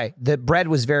not dry, the bread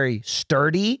was very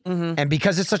sturdy. Mhm. And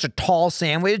because it's such a tall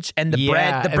sandwich and the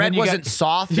Yeah, and bread then you wasn't got-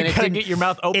 soft you and it gotta didn't get your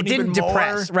mouth open It didn't even more.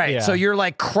 depress. Right. Yeah. So you're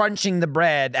like crunching the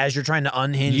bread as you're trying to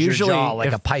unhinge Usually, your jaw like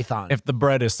if- a python. if the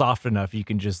bread is soft enough, you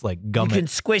can just like gum you can it.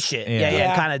 squish it. Yeah.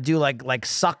 Yeah, kind of do like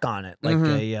suck on it. Like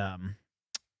Mhm.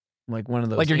 like one of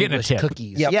those Like you're getting a English tip.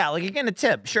 cookies. Yep. Yeah, like you're getting a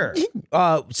tip, sure.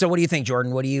 So what do you think,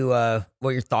 Jordan? What are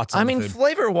your thoughts on I mean, the food?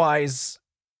 flavor wise,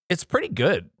 it's pretty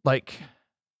good. Like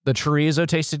the chorizo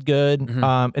tasted good.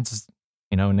 Mhm. It's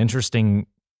an interesting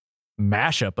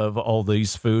mashup of all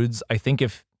these foods. I think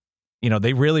if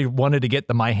they really wanted to get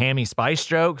the my hammy spice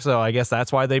joke, so I guess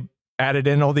that's why they added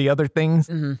in all the other things.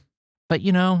 Mhm. But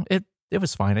it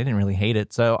was fine. I didn't really hate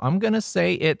it, so I'm gonna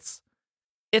say it's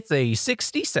a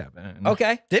 67.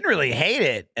 Okay. Didn't really hate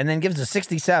it, and then gives a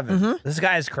 67. Mhm. This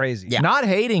guy is crazy. Yeah. Not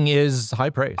hating is high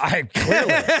praise. I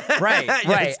clearly right.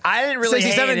 Yes. I didn't really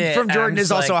 67 hate it. from Jordan I'm just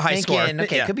is also a high thinking, score.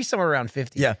 Okay, Yeah. it could be somewhere around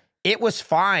 50. Yeah. It was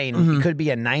fine. Mhm. It could be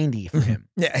a 90 for him.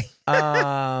 Yeah.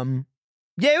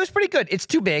 Yeah, it was pretty good. It's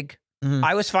too big. Mhm.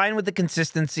 I was fine with the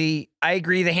consistency. I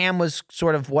agree. The ham was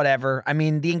sort of whatever. I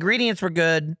mean, the ingredients were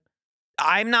good.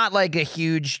 I'm not like a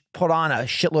huge put on a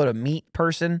shitload of meat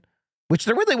person, which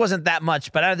there really wasn't that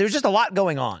much, but there's just a lot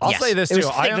going on. I'll Yes. say this It was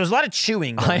too. thick. There was a lot of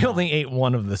chewing. I going on. only ate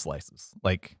one of the slices.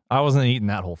 Like I wasn't eating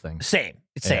that whole thing. Same.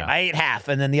 Yeah. I ate half,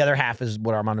 and then the other half is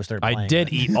what Armando started playing. I did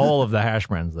with. eat all of the hash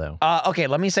browns though. Okay,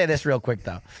 let me say this real quick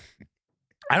though.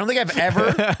 I don't think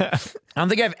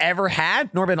I've ever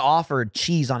had nor been offered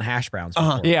cheese on hash browns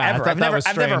before. Yeah, I ever. thought I've that never, was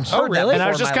I've never strange. heard that. And I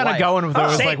was before just in my kind of life. going with it. I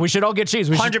was Same. like, we should all get cheese.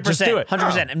 We should just do it.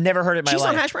 100%. I've never heard it in my Cheese life.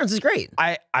 on hash browns is great.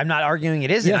 I'm not arguing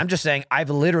it isn't. Yeah. I'm just saying I've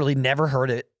literally never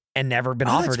heard it and never been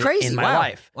Oh, that's offered it crazy. in my Wow.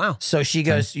 life. Wow. So she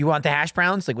goes, "You want the hash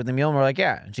browns like with the meal?" And we're like,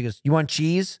 "Yeah." And she goes, "You want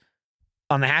cheese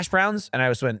on the hash browns?" And I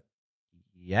just went,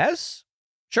 "Yes,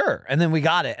 sure." And then we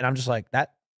got it, and I'm just like,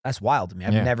 that's wild to me.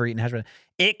 I've Yeah. never eaten hash browns.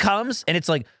 It comes and it's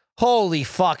like, holy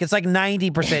fuck! It's like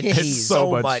 90% It's cheese.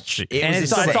 so much cheese. It and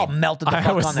was it's all insane. melted the fuck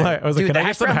I was on there. like, Dude, can the I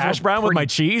get some browns hash were brown with my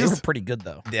pretty- They were cheese? pretty good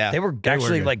though. Yeah. they were were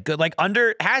actually good. like good. Like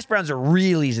under hash browns are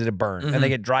real easy to burn and they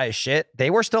get dry as shit. They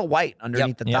were still white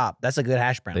underneath the Yep. top. That's a good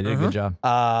hash brown. They did a good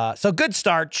job. So good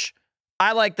starch.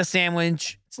 I like the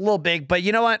sandwich. It's a little big, but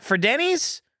you know what? For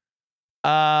Denny's,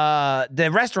 the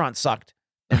restaurant sucked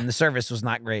and the service was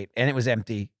not great and it was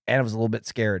empty and I was a little bit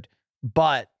scared.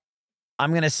 But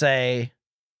I'm gonna say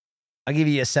I'll give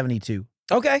you a 72.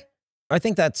 Okay. I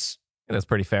think that's That's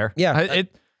pretty fair. Yeah.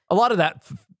 A lot of that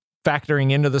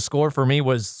factoring into the score for me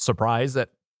was surprise at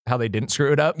how they didn't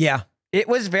screw it up. yeah. It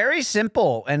was very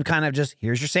simple and kind of just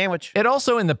here's your sandwich. It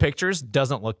also in the pictures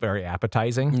doesn't look very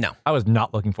appetizing. No. I was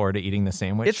not looking forward to eating the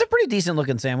sandwich. It's a pretty decent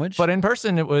looking sandwich. but in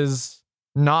person, it was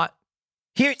not.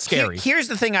 scary. Here's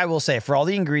the thing I will say for all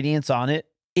the ingredients on it,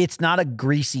 it's not a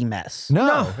greasy mess.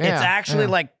 No, It's actually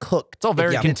like cooked. It's all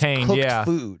very It's contained, cooked yeah.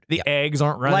 food. the eggs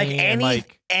aren't running. Like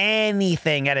and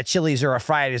anything at a Chili's or a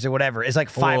Fridays or whatever is like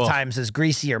 5 Ugh. times as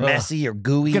greasy or messy or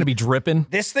gooey. it's gonna be dripping.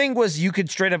 This thing was you could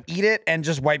straight up eat it and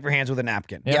just wipe your hands with a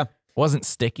napkin. Yeah. Wasn't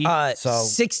sticky. So-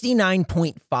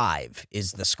 69.5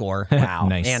 is the score. Wow.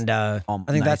 Nice. And I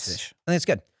think Nice-ish. that's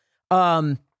good.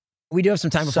 We do have some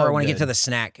time before So I want to get good. to the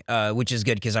snack, which is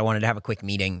good because I wanted to have a quick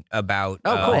meeting about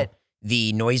cool.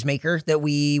 the noisemaker that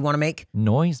we want to make.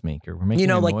 Noisemaker. We're making You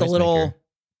know, a like the noisemaker. little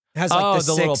has like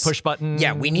the little six- push button.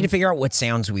 Yeah, we need to figure out what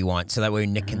sounds we want so that way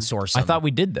Nick can source them. I thought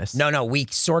we did this. No, we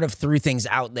sort of threw things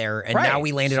out there and now Right.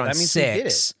 we landed So on that means we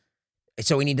did 6.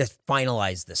 So we need to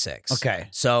finalize the 6. Okay.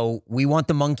 So we want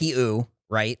the monkey ooh,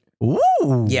 right?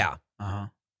 Ooh. Yeah. Uh-huh.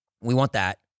 We want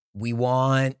that. We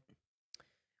want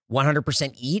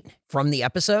 100% eat from the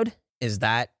episode. Is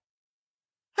that?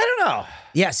 I don't know.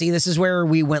 Yeah, see, this is where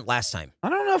we went last time. I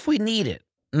don't know if we need it.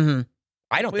 Mm-hmm.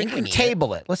 I don't think we can need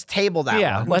table it. Let's table that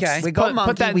Yeah, one. let's Okay. We go put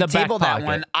monkey. that in We the back table that pocket.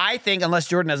 one. I think unless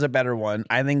Jordan has a better one,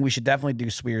 I think we should definitely do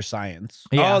Cwierz Science.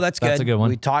 Yeah, Oh, that's That's good. a good one.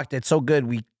 We talked. It's so good.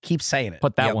 We keep saying it.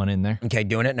 Put that Yep. one in there. Okay,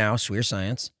 doing it now. Cwierz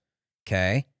Science.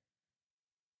 Okay.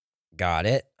 Got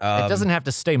it. It doesn't have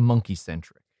to stay monkey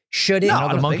centric. Should it? No, I the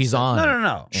don't think monkey's so. on.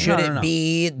 No. Should No, it no.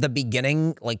 be the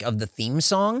beginning, like, of the theme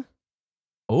song?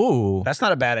 Ooh. That's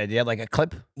not a bad idea. Like a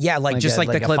clip. Yeah, like just a,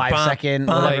 like the clip. a 5-second.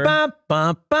 Bump, whatever. bump,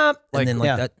 bump, bump, Like- and then like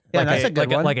yeah. that. Yeah, like that's a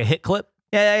good one. like a hit clip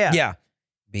Yeah. Yeah.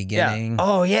 Beginning.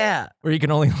 Oh yeah. where you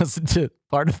can only listen to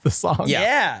part of the song. Yeah.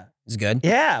 Yeah. It's good.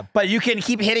 Yeah. But you can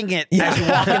keep hitting it Yeah. as you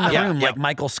walk in the Yeah, room, yeah. like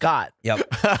Michael Scott. Yep.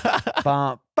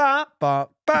 Bump, bump,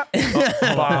 bump, bump,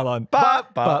 Hold on.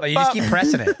 bump, bump. You just keep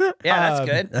pressing it. Yeah, that's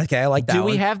good. Okay, I like that Do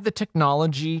we one. have the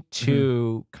technology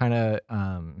to kind of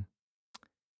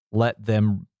let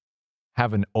them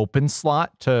have an open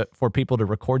slot for people to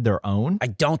record their own? I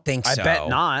don't think I so. bet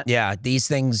not. Yeah, these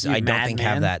things You I don't think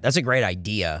have madman. that. That's a great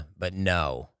idea, but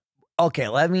no. Okay,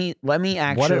 let me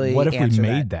actually. what if we answer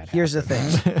made that Here's the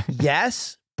happen? thing.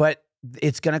 Yes, but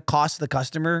it's gonna cost the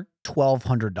customer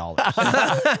 $1,200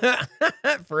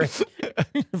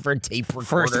 for a tape for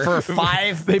recorder.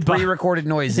 5 They buy- pre-recorded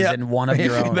noises Yep. and one of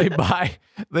your own.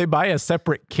 they buy a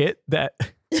separate kit that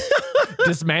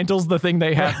dismantles the thing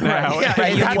they have now. Yeah,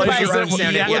 and you have to buy replaces your own it with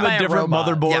sound. You have to with buy a a different robot.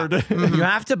 motherboard. You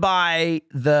have to buy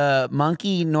the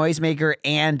monkey noisemaker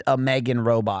and a Megan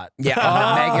robot. Yeah. And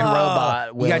a Megan Oh.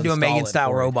 robot. You gotta do a Megan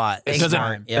style robot. Big Does it-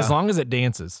 time. Yeah. As long as it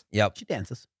dances. Yep. She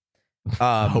dances.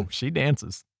 Oh, she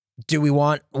dances. Do we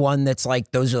want one that's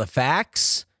like those are the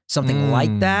facts? Something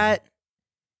like that?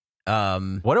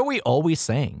 What are we always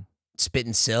saying?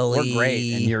 Spitting silly. We're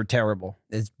great, and you're terrible.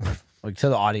 It's- Like to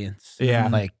the audience. Yeah.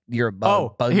 Like you're a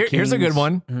bug. bug here's a good kings.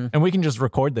 one. Mhm. And we can just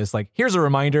record this. Like, here's a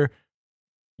reminder.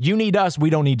 You need us. We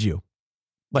don't need you.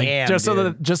 Like, Damn, just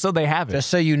dude. so they have it.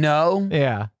 Just so you know.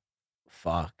 Yeah.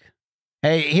 Fuck.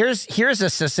 Hey, here's a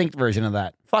succinct version of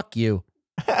that. Fuck you.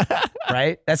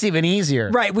 Right? That's even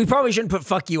easier. Right. We probably shouldn't put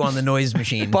fuck you on the noise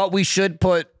machine. But we should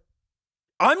put.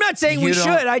 I'm not saying we You don't-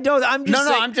 should. I don't. I'm just No,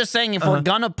 saying. I'm just saying if we're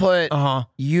gonna put Uh-huh.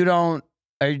 you don't,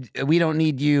 we don't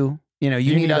need you. You know,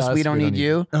 you need us. We don't need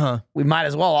you. Uh-huh. We might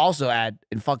as well also add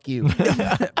and fuck you.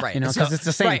 Right. You know, So- because it's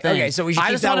the same right, thing. okay, so we should I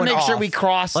keep just that want to one make sure off. we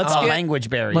cross Let's a get- language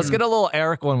barrier. Let's get a little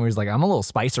Eric one where he's like, I'm a little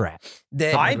spice rat.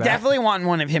 The- I that. definitely want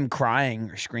one of him crying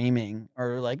or screaming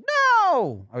or like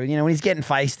no, or you know when he's getting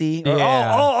feisty. Or,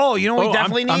 Yeah. oh, you know what we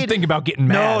definitely I'm need. thinking about getting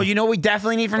mad. No, you know what we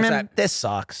definitely need from What's him. that? This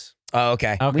sucks. Oh,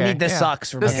 okay. Okay, We need this yeah. sucks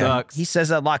from This him. sucks. He says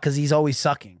that a lot because he's always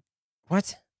sucking,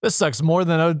 What? This sucks more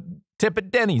than a tip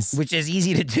at Denny's. which is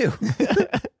easy to do.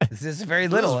 This is very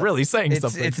This little. is really saying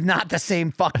something. It's not the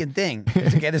same fucking thing.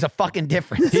 Okay, there's a fucking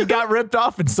difference. He got ripped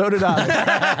off, and so did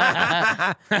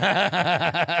I.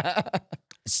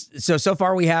 So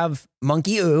far we have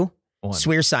Monkey Ooh, 1,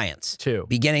 Cwierz Science, 2,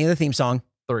 beginning of the theme song.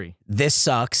 3, This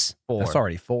sucks. 4. That's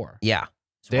already 4. Yeah.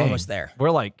 So we're Dang. almost there.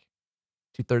 We're like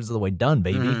 2/3 of the way done,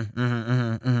 baby. Where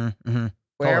Call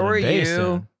it a were day you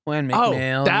soon. when Oh,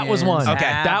 McMillions that was one. Okay.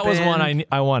 That was one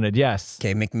I wanted. Yes.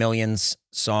 Okay, McMillions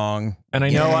song. And I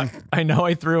know Yeah. I know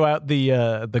I threw out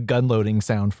the gun loading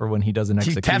sound for when he does an You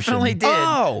execution. definitely did.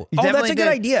 Oh, You that's definitely a good did.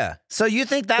 idea. So you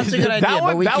think that's a That good idea,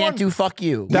 one- but we that can't one- do fuck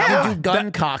you. We that can one- do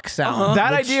gun cock sound.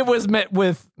 That which- idea was met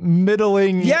with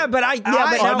middling. Yeah, but I. Yeah, but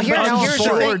now I'm- here's, I'm here's the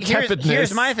forward thing. Here's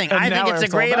tepidness, my thing. and I now think it's a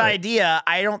Eric's all great about it. idea.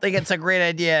 I don't think it's a great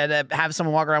idea to have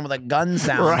someone walk around with a gun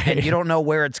sound Right. and you don't know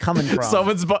where it's coming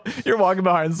from. You're walking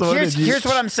behind someone. Here's- and you- here's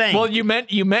what I'm saying. Well, you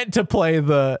meant to play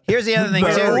the. Here's the other thing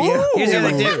The- too. Ooh. Here's the other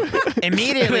thing too.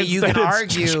 Immediately you can Instead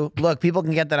it's- argue, look, people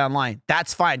can get that online.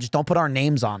 That's fine. Just don't put our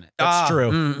names on it. That's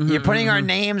true. You're putting our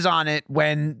names on it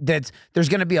when there's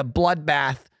going to be a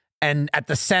bloodbath, and at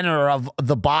the center of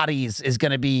the bodies is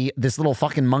going to be this little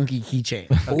fucking monkey keychain.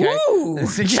 Okay, Ooh.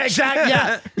 yeah,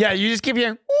 exactly. Yeah. You just keep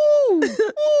hearing, ooh,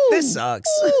 ooh, This sucks.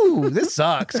 ooh, this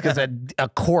sucks because a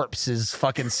corpse is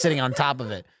fucking sitting on top of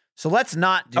it. So let's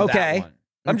not do Okay. that one.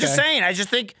 I'm just Okay. saying. I just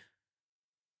think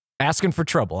Asking for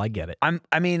trouble. I get it.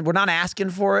 I mean, we're not asking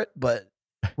for it, but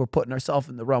we're putting ourselves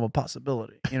in the realm of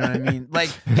possibility. You know what I mean? Like,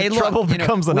 hey, look, Trouble you know,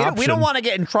 becomes an we option. don't want to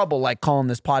get in trouble like calling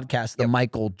this podcast the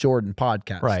Michael Jordan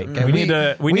podcast. Right. Okay? We need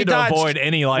to dodged- avoid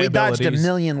any We liabilities. dodged a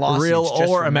million lawsuits, real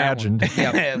just or from that one.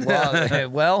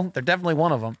 imagined. well, they're definitely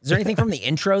one of them. Is there anything from the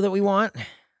intro that we want?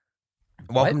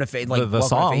 Welcome to Face, like The welcome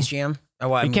song. to Face Jam. Oh,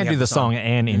 well, I You mean, can't we do have the song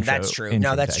and intro. That's true.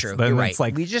 intro No, that's text. true. Then You're it's right.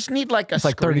 like We just need like a it's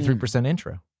like scream. 33%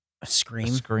 intro. A scream.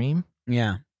 A scream.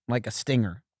 Yeah, like a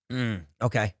stinger. Okay.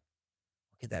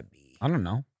 What could that be? I don't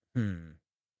know.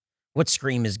 What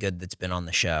scream is good that's been on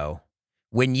the show?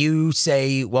 When you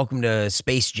say "Welcome to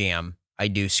Space Jam," I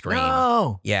do scream.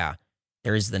 Oh, Yeah.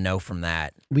 There is the no from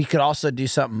that. We could also do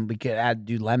something. We could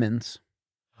do lemons.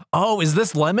 Oh, is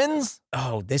this lemons?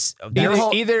 Oh, this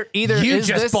Either You is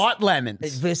just this, bought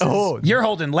lemons. this You're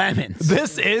holding lemons.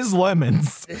 This is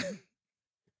lemons.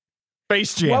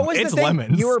 Space Jam. What was it's the thing?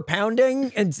 lemons. You were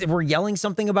pounding and were yelling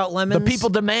something about lemons. The people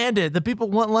demanded. The people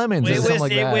want lemons. or something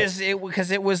like that.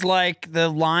 Because it was like the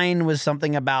line was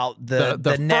something about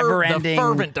the never ending, the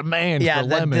fervent demand for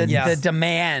lemons. the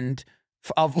demand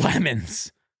of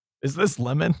lemons. Is this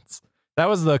lemons? That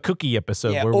was the cookie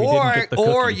episode where we didn't get the cookie.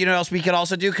 Or you know what else we could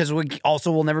also do, because we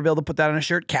also will never be able to put that on a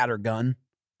shirt. Cat or gun.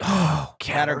 Oh,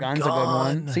 Cat or gun's a good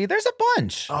one. See, there's a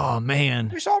bunch. Oh man,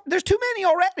 There's too many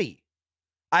already.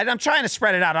 I'm trying to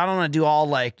spread it out. I don't want to do all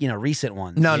recent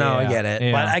ones. No, I get it.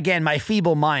 Yeah. But again, my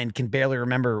feeble mind can barely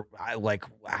remember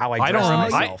how I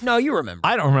dressed myself. No, you remember.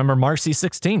 I don't remember Marcy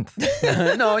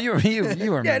 16th. No, you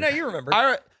remember. Yeah, no, you remember.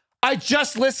 I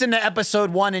just listened to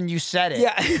episode 1 and you said it.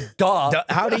 Yeah. Duh.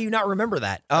 How do you not remember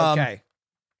that? Okay.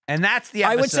 And that's the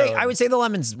episode. I would say the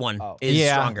lemons one is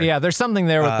yeah, stronger. yeah. There's something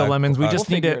there with the lemons. We just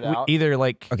need to either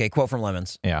like Okay, quote from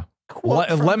lemons. yeah, Quote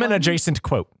from lemon Lemons? adjacent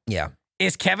quote. Yeah.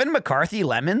 Is Kevin McCarthy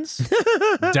lemons?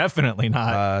 Definitely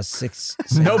not. Six.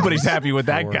 Nobody's happy with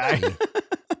that 4, guy. 3.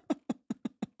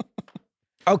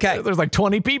 Okay. There's like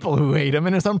 20 people who hate him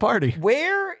in his own party.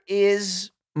 Where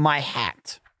is my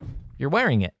hat? You're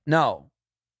wearing it. No.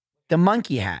 The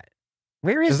monkey hat.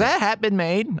 Where is Has that hat been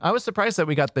made? I was surprised that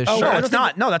we got this Oh, shirt. No, I it's don't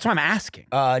not. No, that's why I'm asking.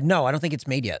 No, I don't think it's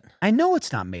made yet. I know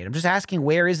it's not made. I'm just asking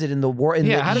where is it in the war?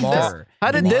 Yeah, how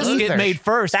did this get made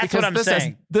first? That's what I'm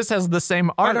saying. This has the same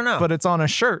art, don't know. but it's on a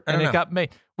shirt, and it got made.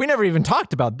 We never even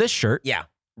talked about this shirt. Yeah.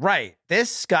 Right.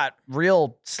 This got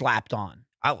real slapped on.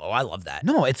 I love that.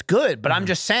 No, it's good, but I'm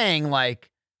just saying, like,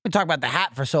 we talked about the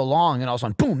hat for so long, and all of a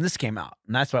sudden, boom, this came out.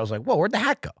 And that's why I was like, whoa, where'd the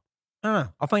hat go? I don't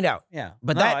know. I'll find out. Yeah.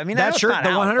 But No, that I know that it's shirt, not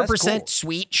the out. 100% That's cool.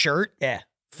 sweet shirt. Yeah.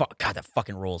 God, that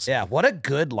fucking rules. Yeah. What a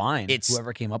good line. It's-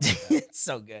 whoever came up with that. It's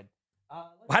so good.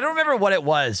 I don't remember what it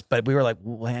was, but we were like,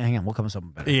 well, hang on, we'll come with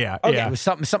something better. Yeah, Okay. yeah. It was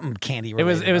something candy It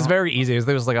related. was very easy.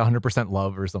 There was like 100%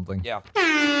 love or something. Yeah.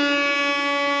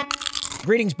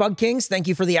 Greetings, Bug Kings. Thank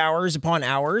you for the hours upon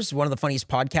hours. One of the funniest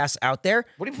podcasts out there.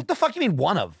 What the fuck you mean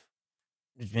one of?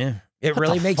 Yeah. It What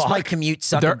really the makes my fuck? commute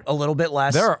suck There- a little bit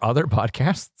less. There are other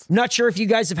podcasts. I'm not sure if you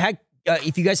guys have had,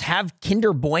 if you guys have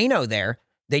Kinder Bueno there.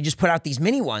 They just put out these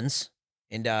mini ones.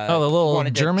 And the little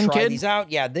wanted to German try kid? these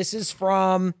out. Yeah, this is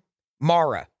from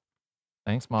Mara.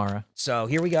 Thanks, Mara. So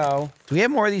here we go. Do we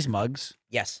have more of these mugs?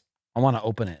 Yes. I want to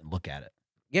open it and look at it.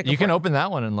 Yeah, You can open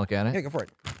that one and look at Yeah, it. go for it.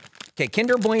 Okay,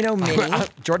 Kinder Bueno mini.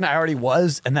 Jordan, I already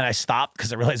was, and then I stopped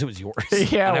because I realized it was yours.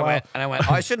 Yeah, and well. I went,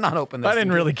 oh, I should not open this. I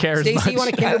didn't really care as Stacey, much. you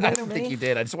want a Kinder I Bueno don't mini? think you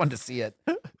did. I just wanted to see it.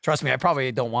 Trust me, I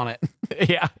probably don't want it.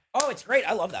 Yeah, Oh, it's great.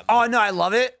 I love that. Oh no, I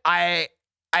love it. I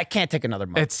can't take another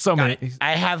mug. it's so many.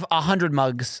 I have 100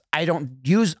 mugs. I don't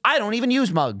even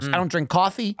use mugs. I don't drink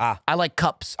coffee. I like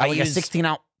cups. I like a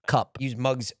 16-ounce cup. Use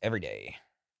mugs every day.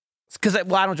 Because I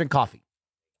don't drink coffee,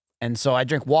 and so I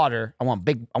drink water. I want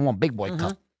big boy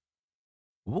cup.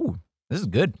 Ooh, this is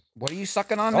good. What are you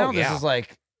sucking on Oh, now? yeah. This is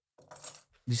like,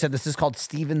 you said this is called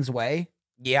Stephen's Way.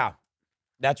 Yeah,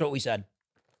 that's what we said.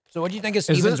 So what do you think of Is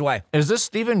Stephen's this- Way? Is this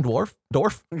Steven Dwarf?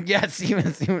 Yeah, Stephen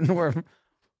Dwarf.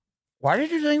 Why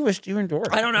did you think it was Stephen Dwarf?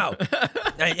 I don't know.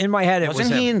 In my head, it Wasn't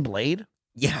was he him. in Blade?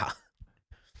 Yeah.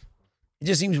 It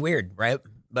just seems weird, right?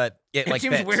 But it like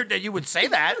seems fits. weird that you would say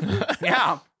that.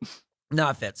 Yeah. No,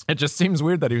 it fits. It just seems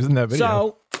weird that he was in that video.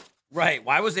 So, Right.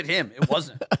 Why was it him? It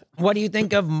wasn't. what do you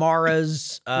think of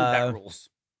Mara's? That rules.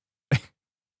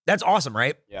 That's awesome,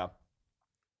 right? Yeah.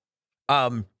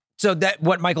 So that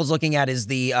what Michael's looking at is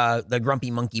the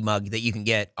Grumpy Monkey mug that you can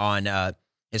get on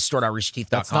his store.roosterteeth.com.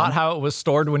 that's not how it was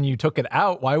stored when you took it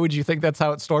out. Why would you think that's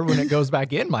how it's stored when it goes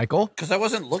back in, Michael? Because I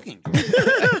wasn't looking.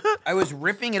 I was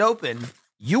ripping it open.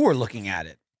 You were looking at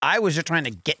it. I was just trying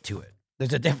to get to it.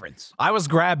 There's a difference. I was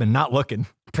grabbing, not looking.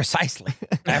 Precisely.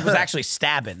 I was actually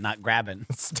stabbing, not grabbing.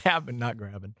 Stabbing, not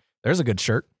grabbing. There's a good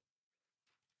shirt.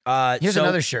 Here's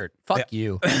another shirt. Fuck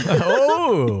you.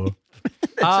 Oh.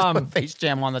 Just put Face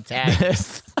Jam on the tag.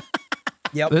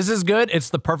 Yep. This is good. It's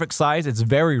the perfect size. It's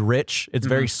very rich. It's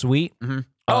very sweet.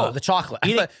 Oh, the chocolate.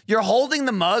 I thought- you're holding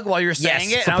the mug while you're saying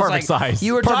Yes, it. it's and a I was perfect like, size.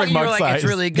 You were Perfect talking, you were mug like, it's size.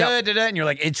 really good, and you're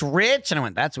like, it's rich. And I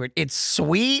went, that's weird. It's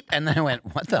sweet. And then I went,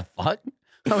 what the fuck?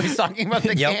 Are we talking about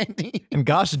the candy? And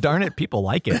gosh darn it, people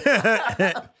like it.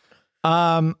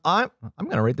 I'm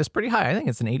gonna rate this pretty high. I think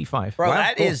it's an 85. Bro, Wow,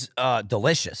 that cool. is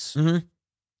delicious.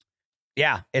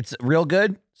 Yeah, it's real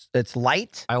good. It's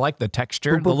light. I like the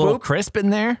texture, Boop, the boop, little boop. crisp in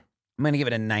there. I'm going to give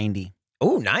it a 90.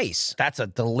 Oh, nice. That's a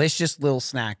delicious little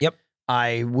snack. Yep.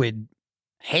 I would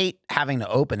hate having to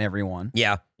open everyone.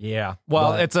 Yeah. Yeah.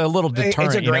 Well, But it's a little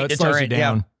deterrent. It's a great it slows you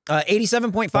deterrent. down.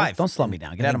 87.5. Don't slow me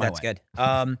down. Get out of my way. That's good.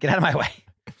 Get out of my way.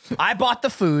 I bought the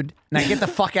food. Now get the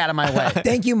fuck out of my way.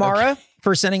 Thank you, Mara,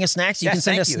 for sending us snacks. You Yes, can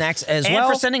send thank us you. snacks as and well.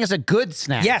 for sending us a good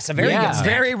snack. Yes, a very Yeah. good snack.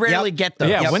 Very rarely Yep. get those.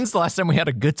 Yeah. When's the last time we had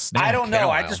a good snack? I don't know.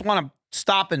 I In a just while. want to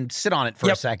stop and sit on it for a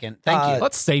Yep. second. Thank you.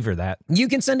 Let's savor that. You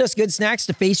can send us good snacks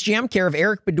to Face Jam, care of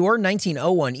Eric Bedore,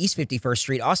 1901 East 51st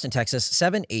Street, Austin, Texas,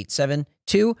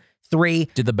 78723.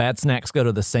 Did the bad snacks go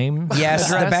to the same? Yes,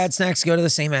 the address? bad snacks go to the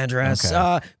same address.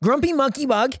 Okay. Grumpy Monkey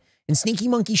Mug and Sneaky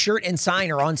Monkey shirt and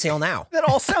sign are on sale now. That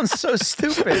all sounds so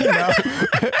stupid.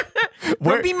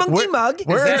 Grumpy Monkey Mug. Is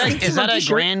that, Sneaky is that Monkey a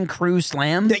shirt. Grand Cru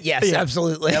Slam? Yes,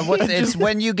 absolutely. It's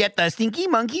when you get the Stinky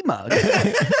Monkey mug.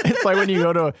 It's like when you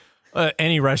go to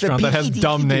any restaurant that has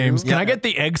dumb names. Can I get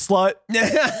the egg slut?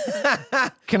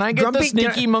 Can I get the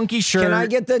Sneaky Monkey shirt? Can I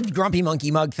get the Grumpy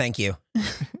Monkey Mug? Thank you.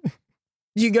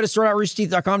 You can go to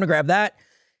store.roosterteeth.com to grab that.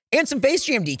 And some Face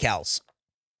Jam decals.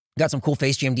 Got some cool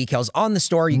Face Jam decals on the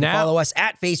store. You can Now- follow us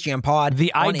at Face Jam Pod.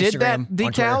 The I on did that Instagram, on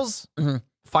Twitter. decals Mhm.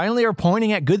 finally are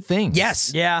pointing at good things.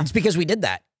 Yes. Yeah. It's because we did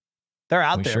that. They're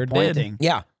out We there sure did. pointing.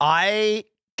 Yeah.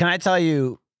 Can I tell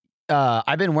you,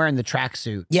 I've been wearing the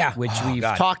tracksuit. Yeah. Which Oh, we've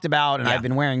God. talked about and Yeah. I've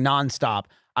been wearing nonstop.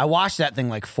 I wash that thing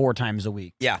like 4 times a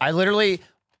week. Yeah. I literally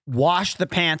washed the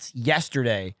pants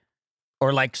yesterday,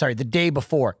 or the day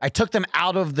before. I took them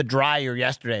out of the dryer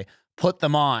yesterday, put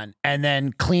them on, and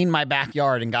then cleaned my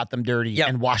backyard and got them dirty Yep.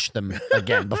 and washed them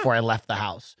again before I left the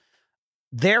house.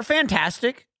 They're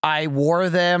fantastic. I wore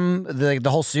them, the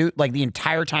whole suit, like the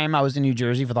entire time I was in New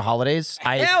Jersey for the holidays.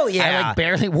 Hell yeah. I like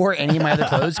barely wore any of my other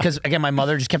clothes because, again, my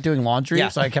mother just kept doing laundry. Yeah.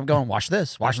 So I kept going, wash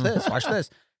this, wash this, wash this.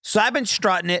 So I've been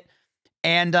strutting it.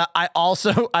 And I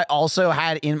also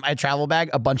had in my travel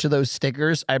bag a bunch of those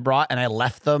stickers I brought, and I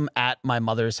left them at my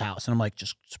mother's house. And I'm like,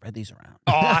 just spread these around.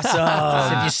 So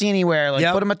Awesome. if you see anywhere, like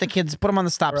Yep. put them at the kids, put them on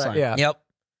the stop sign. Yeah. Yep.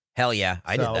 Hell yeah.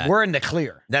 I did So that. we're in the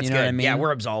clear. That's you know good. what I mean? Yeah,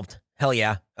 we're absolved. Hell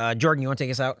yeah. Jordan, you want to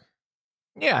take us out?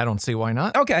 Yeah, I don't see why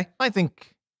not. Okay. I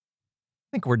think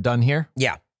we're done here.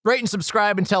 Yeah. Rate and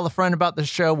subscribe and tell a friend about the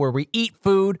show where we eat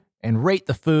food and rate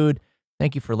the food.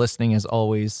 Thank you for listening as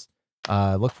always.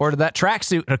 Look forward to that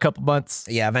tracksuit in a couple months.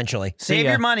 Yeah, eventually. Save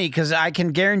ya. your money because I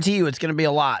can guarantee you it's going to be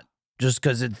a lot. Just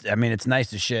because it's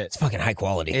nice as shit. It's fucking high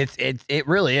quality. It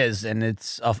really is, and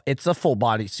it's a full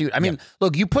body suit. I mean,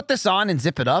 look, you put this on and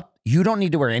zip it up, you don't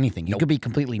need to wear anything. You could be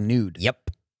completely nude.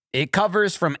 Yep. It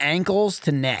covers from ankles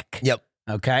to neck. Yep.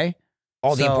 Okay.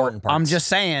 All the So, important parts. I'm just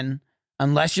saying,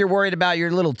 unless you're worried about your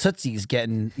little tootsies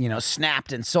getting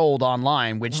snapped and sold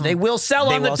online, which they will sell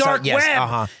They on the will sell- dark yes, web.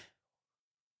 Uh-huh.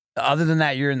 Other than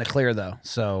that, you're in the clear though.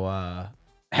 So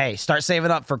hey, start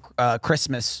saving up for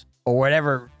Christmas or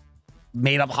whatever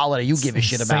made up holiday you give a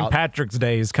shit St. about. Patrick's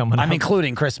Day is coming up. I'm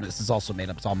including Christmas. It's also made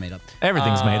up. It's all made up.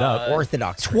 Everything's made up.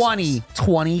 Orthodox Christmas.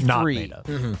 2023. Not made up.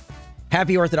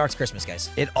 Happy Orthodox Christmas, guys.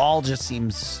 It all just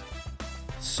seems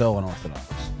so unorthodox.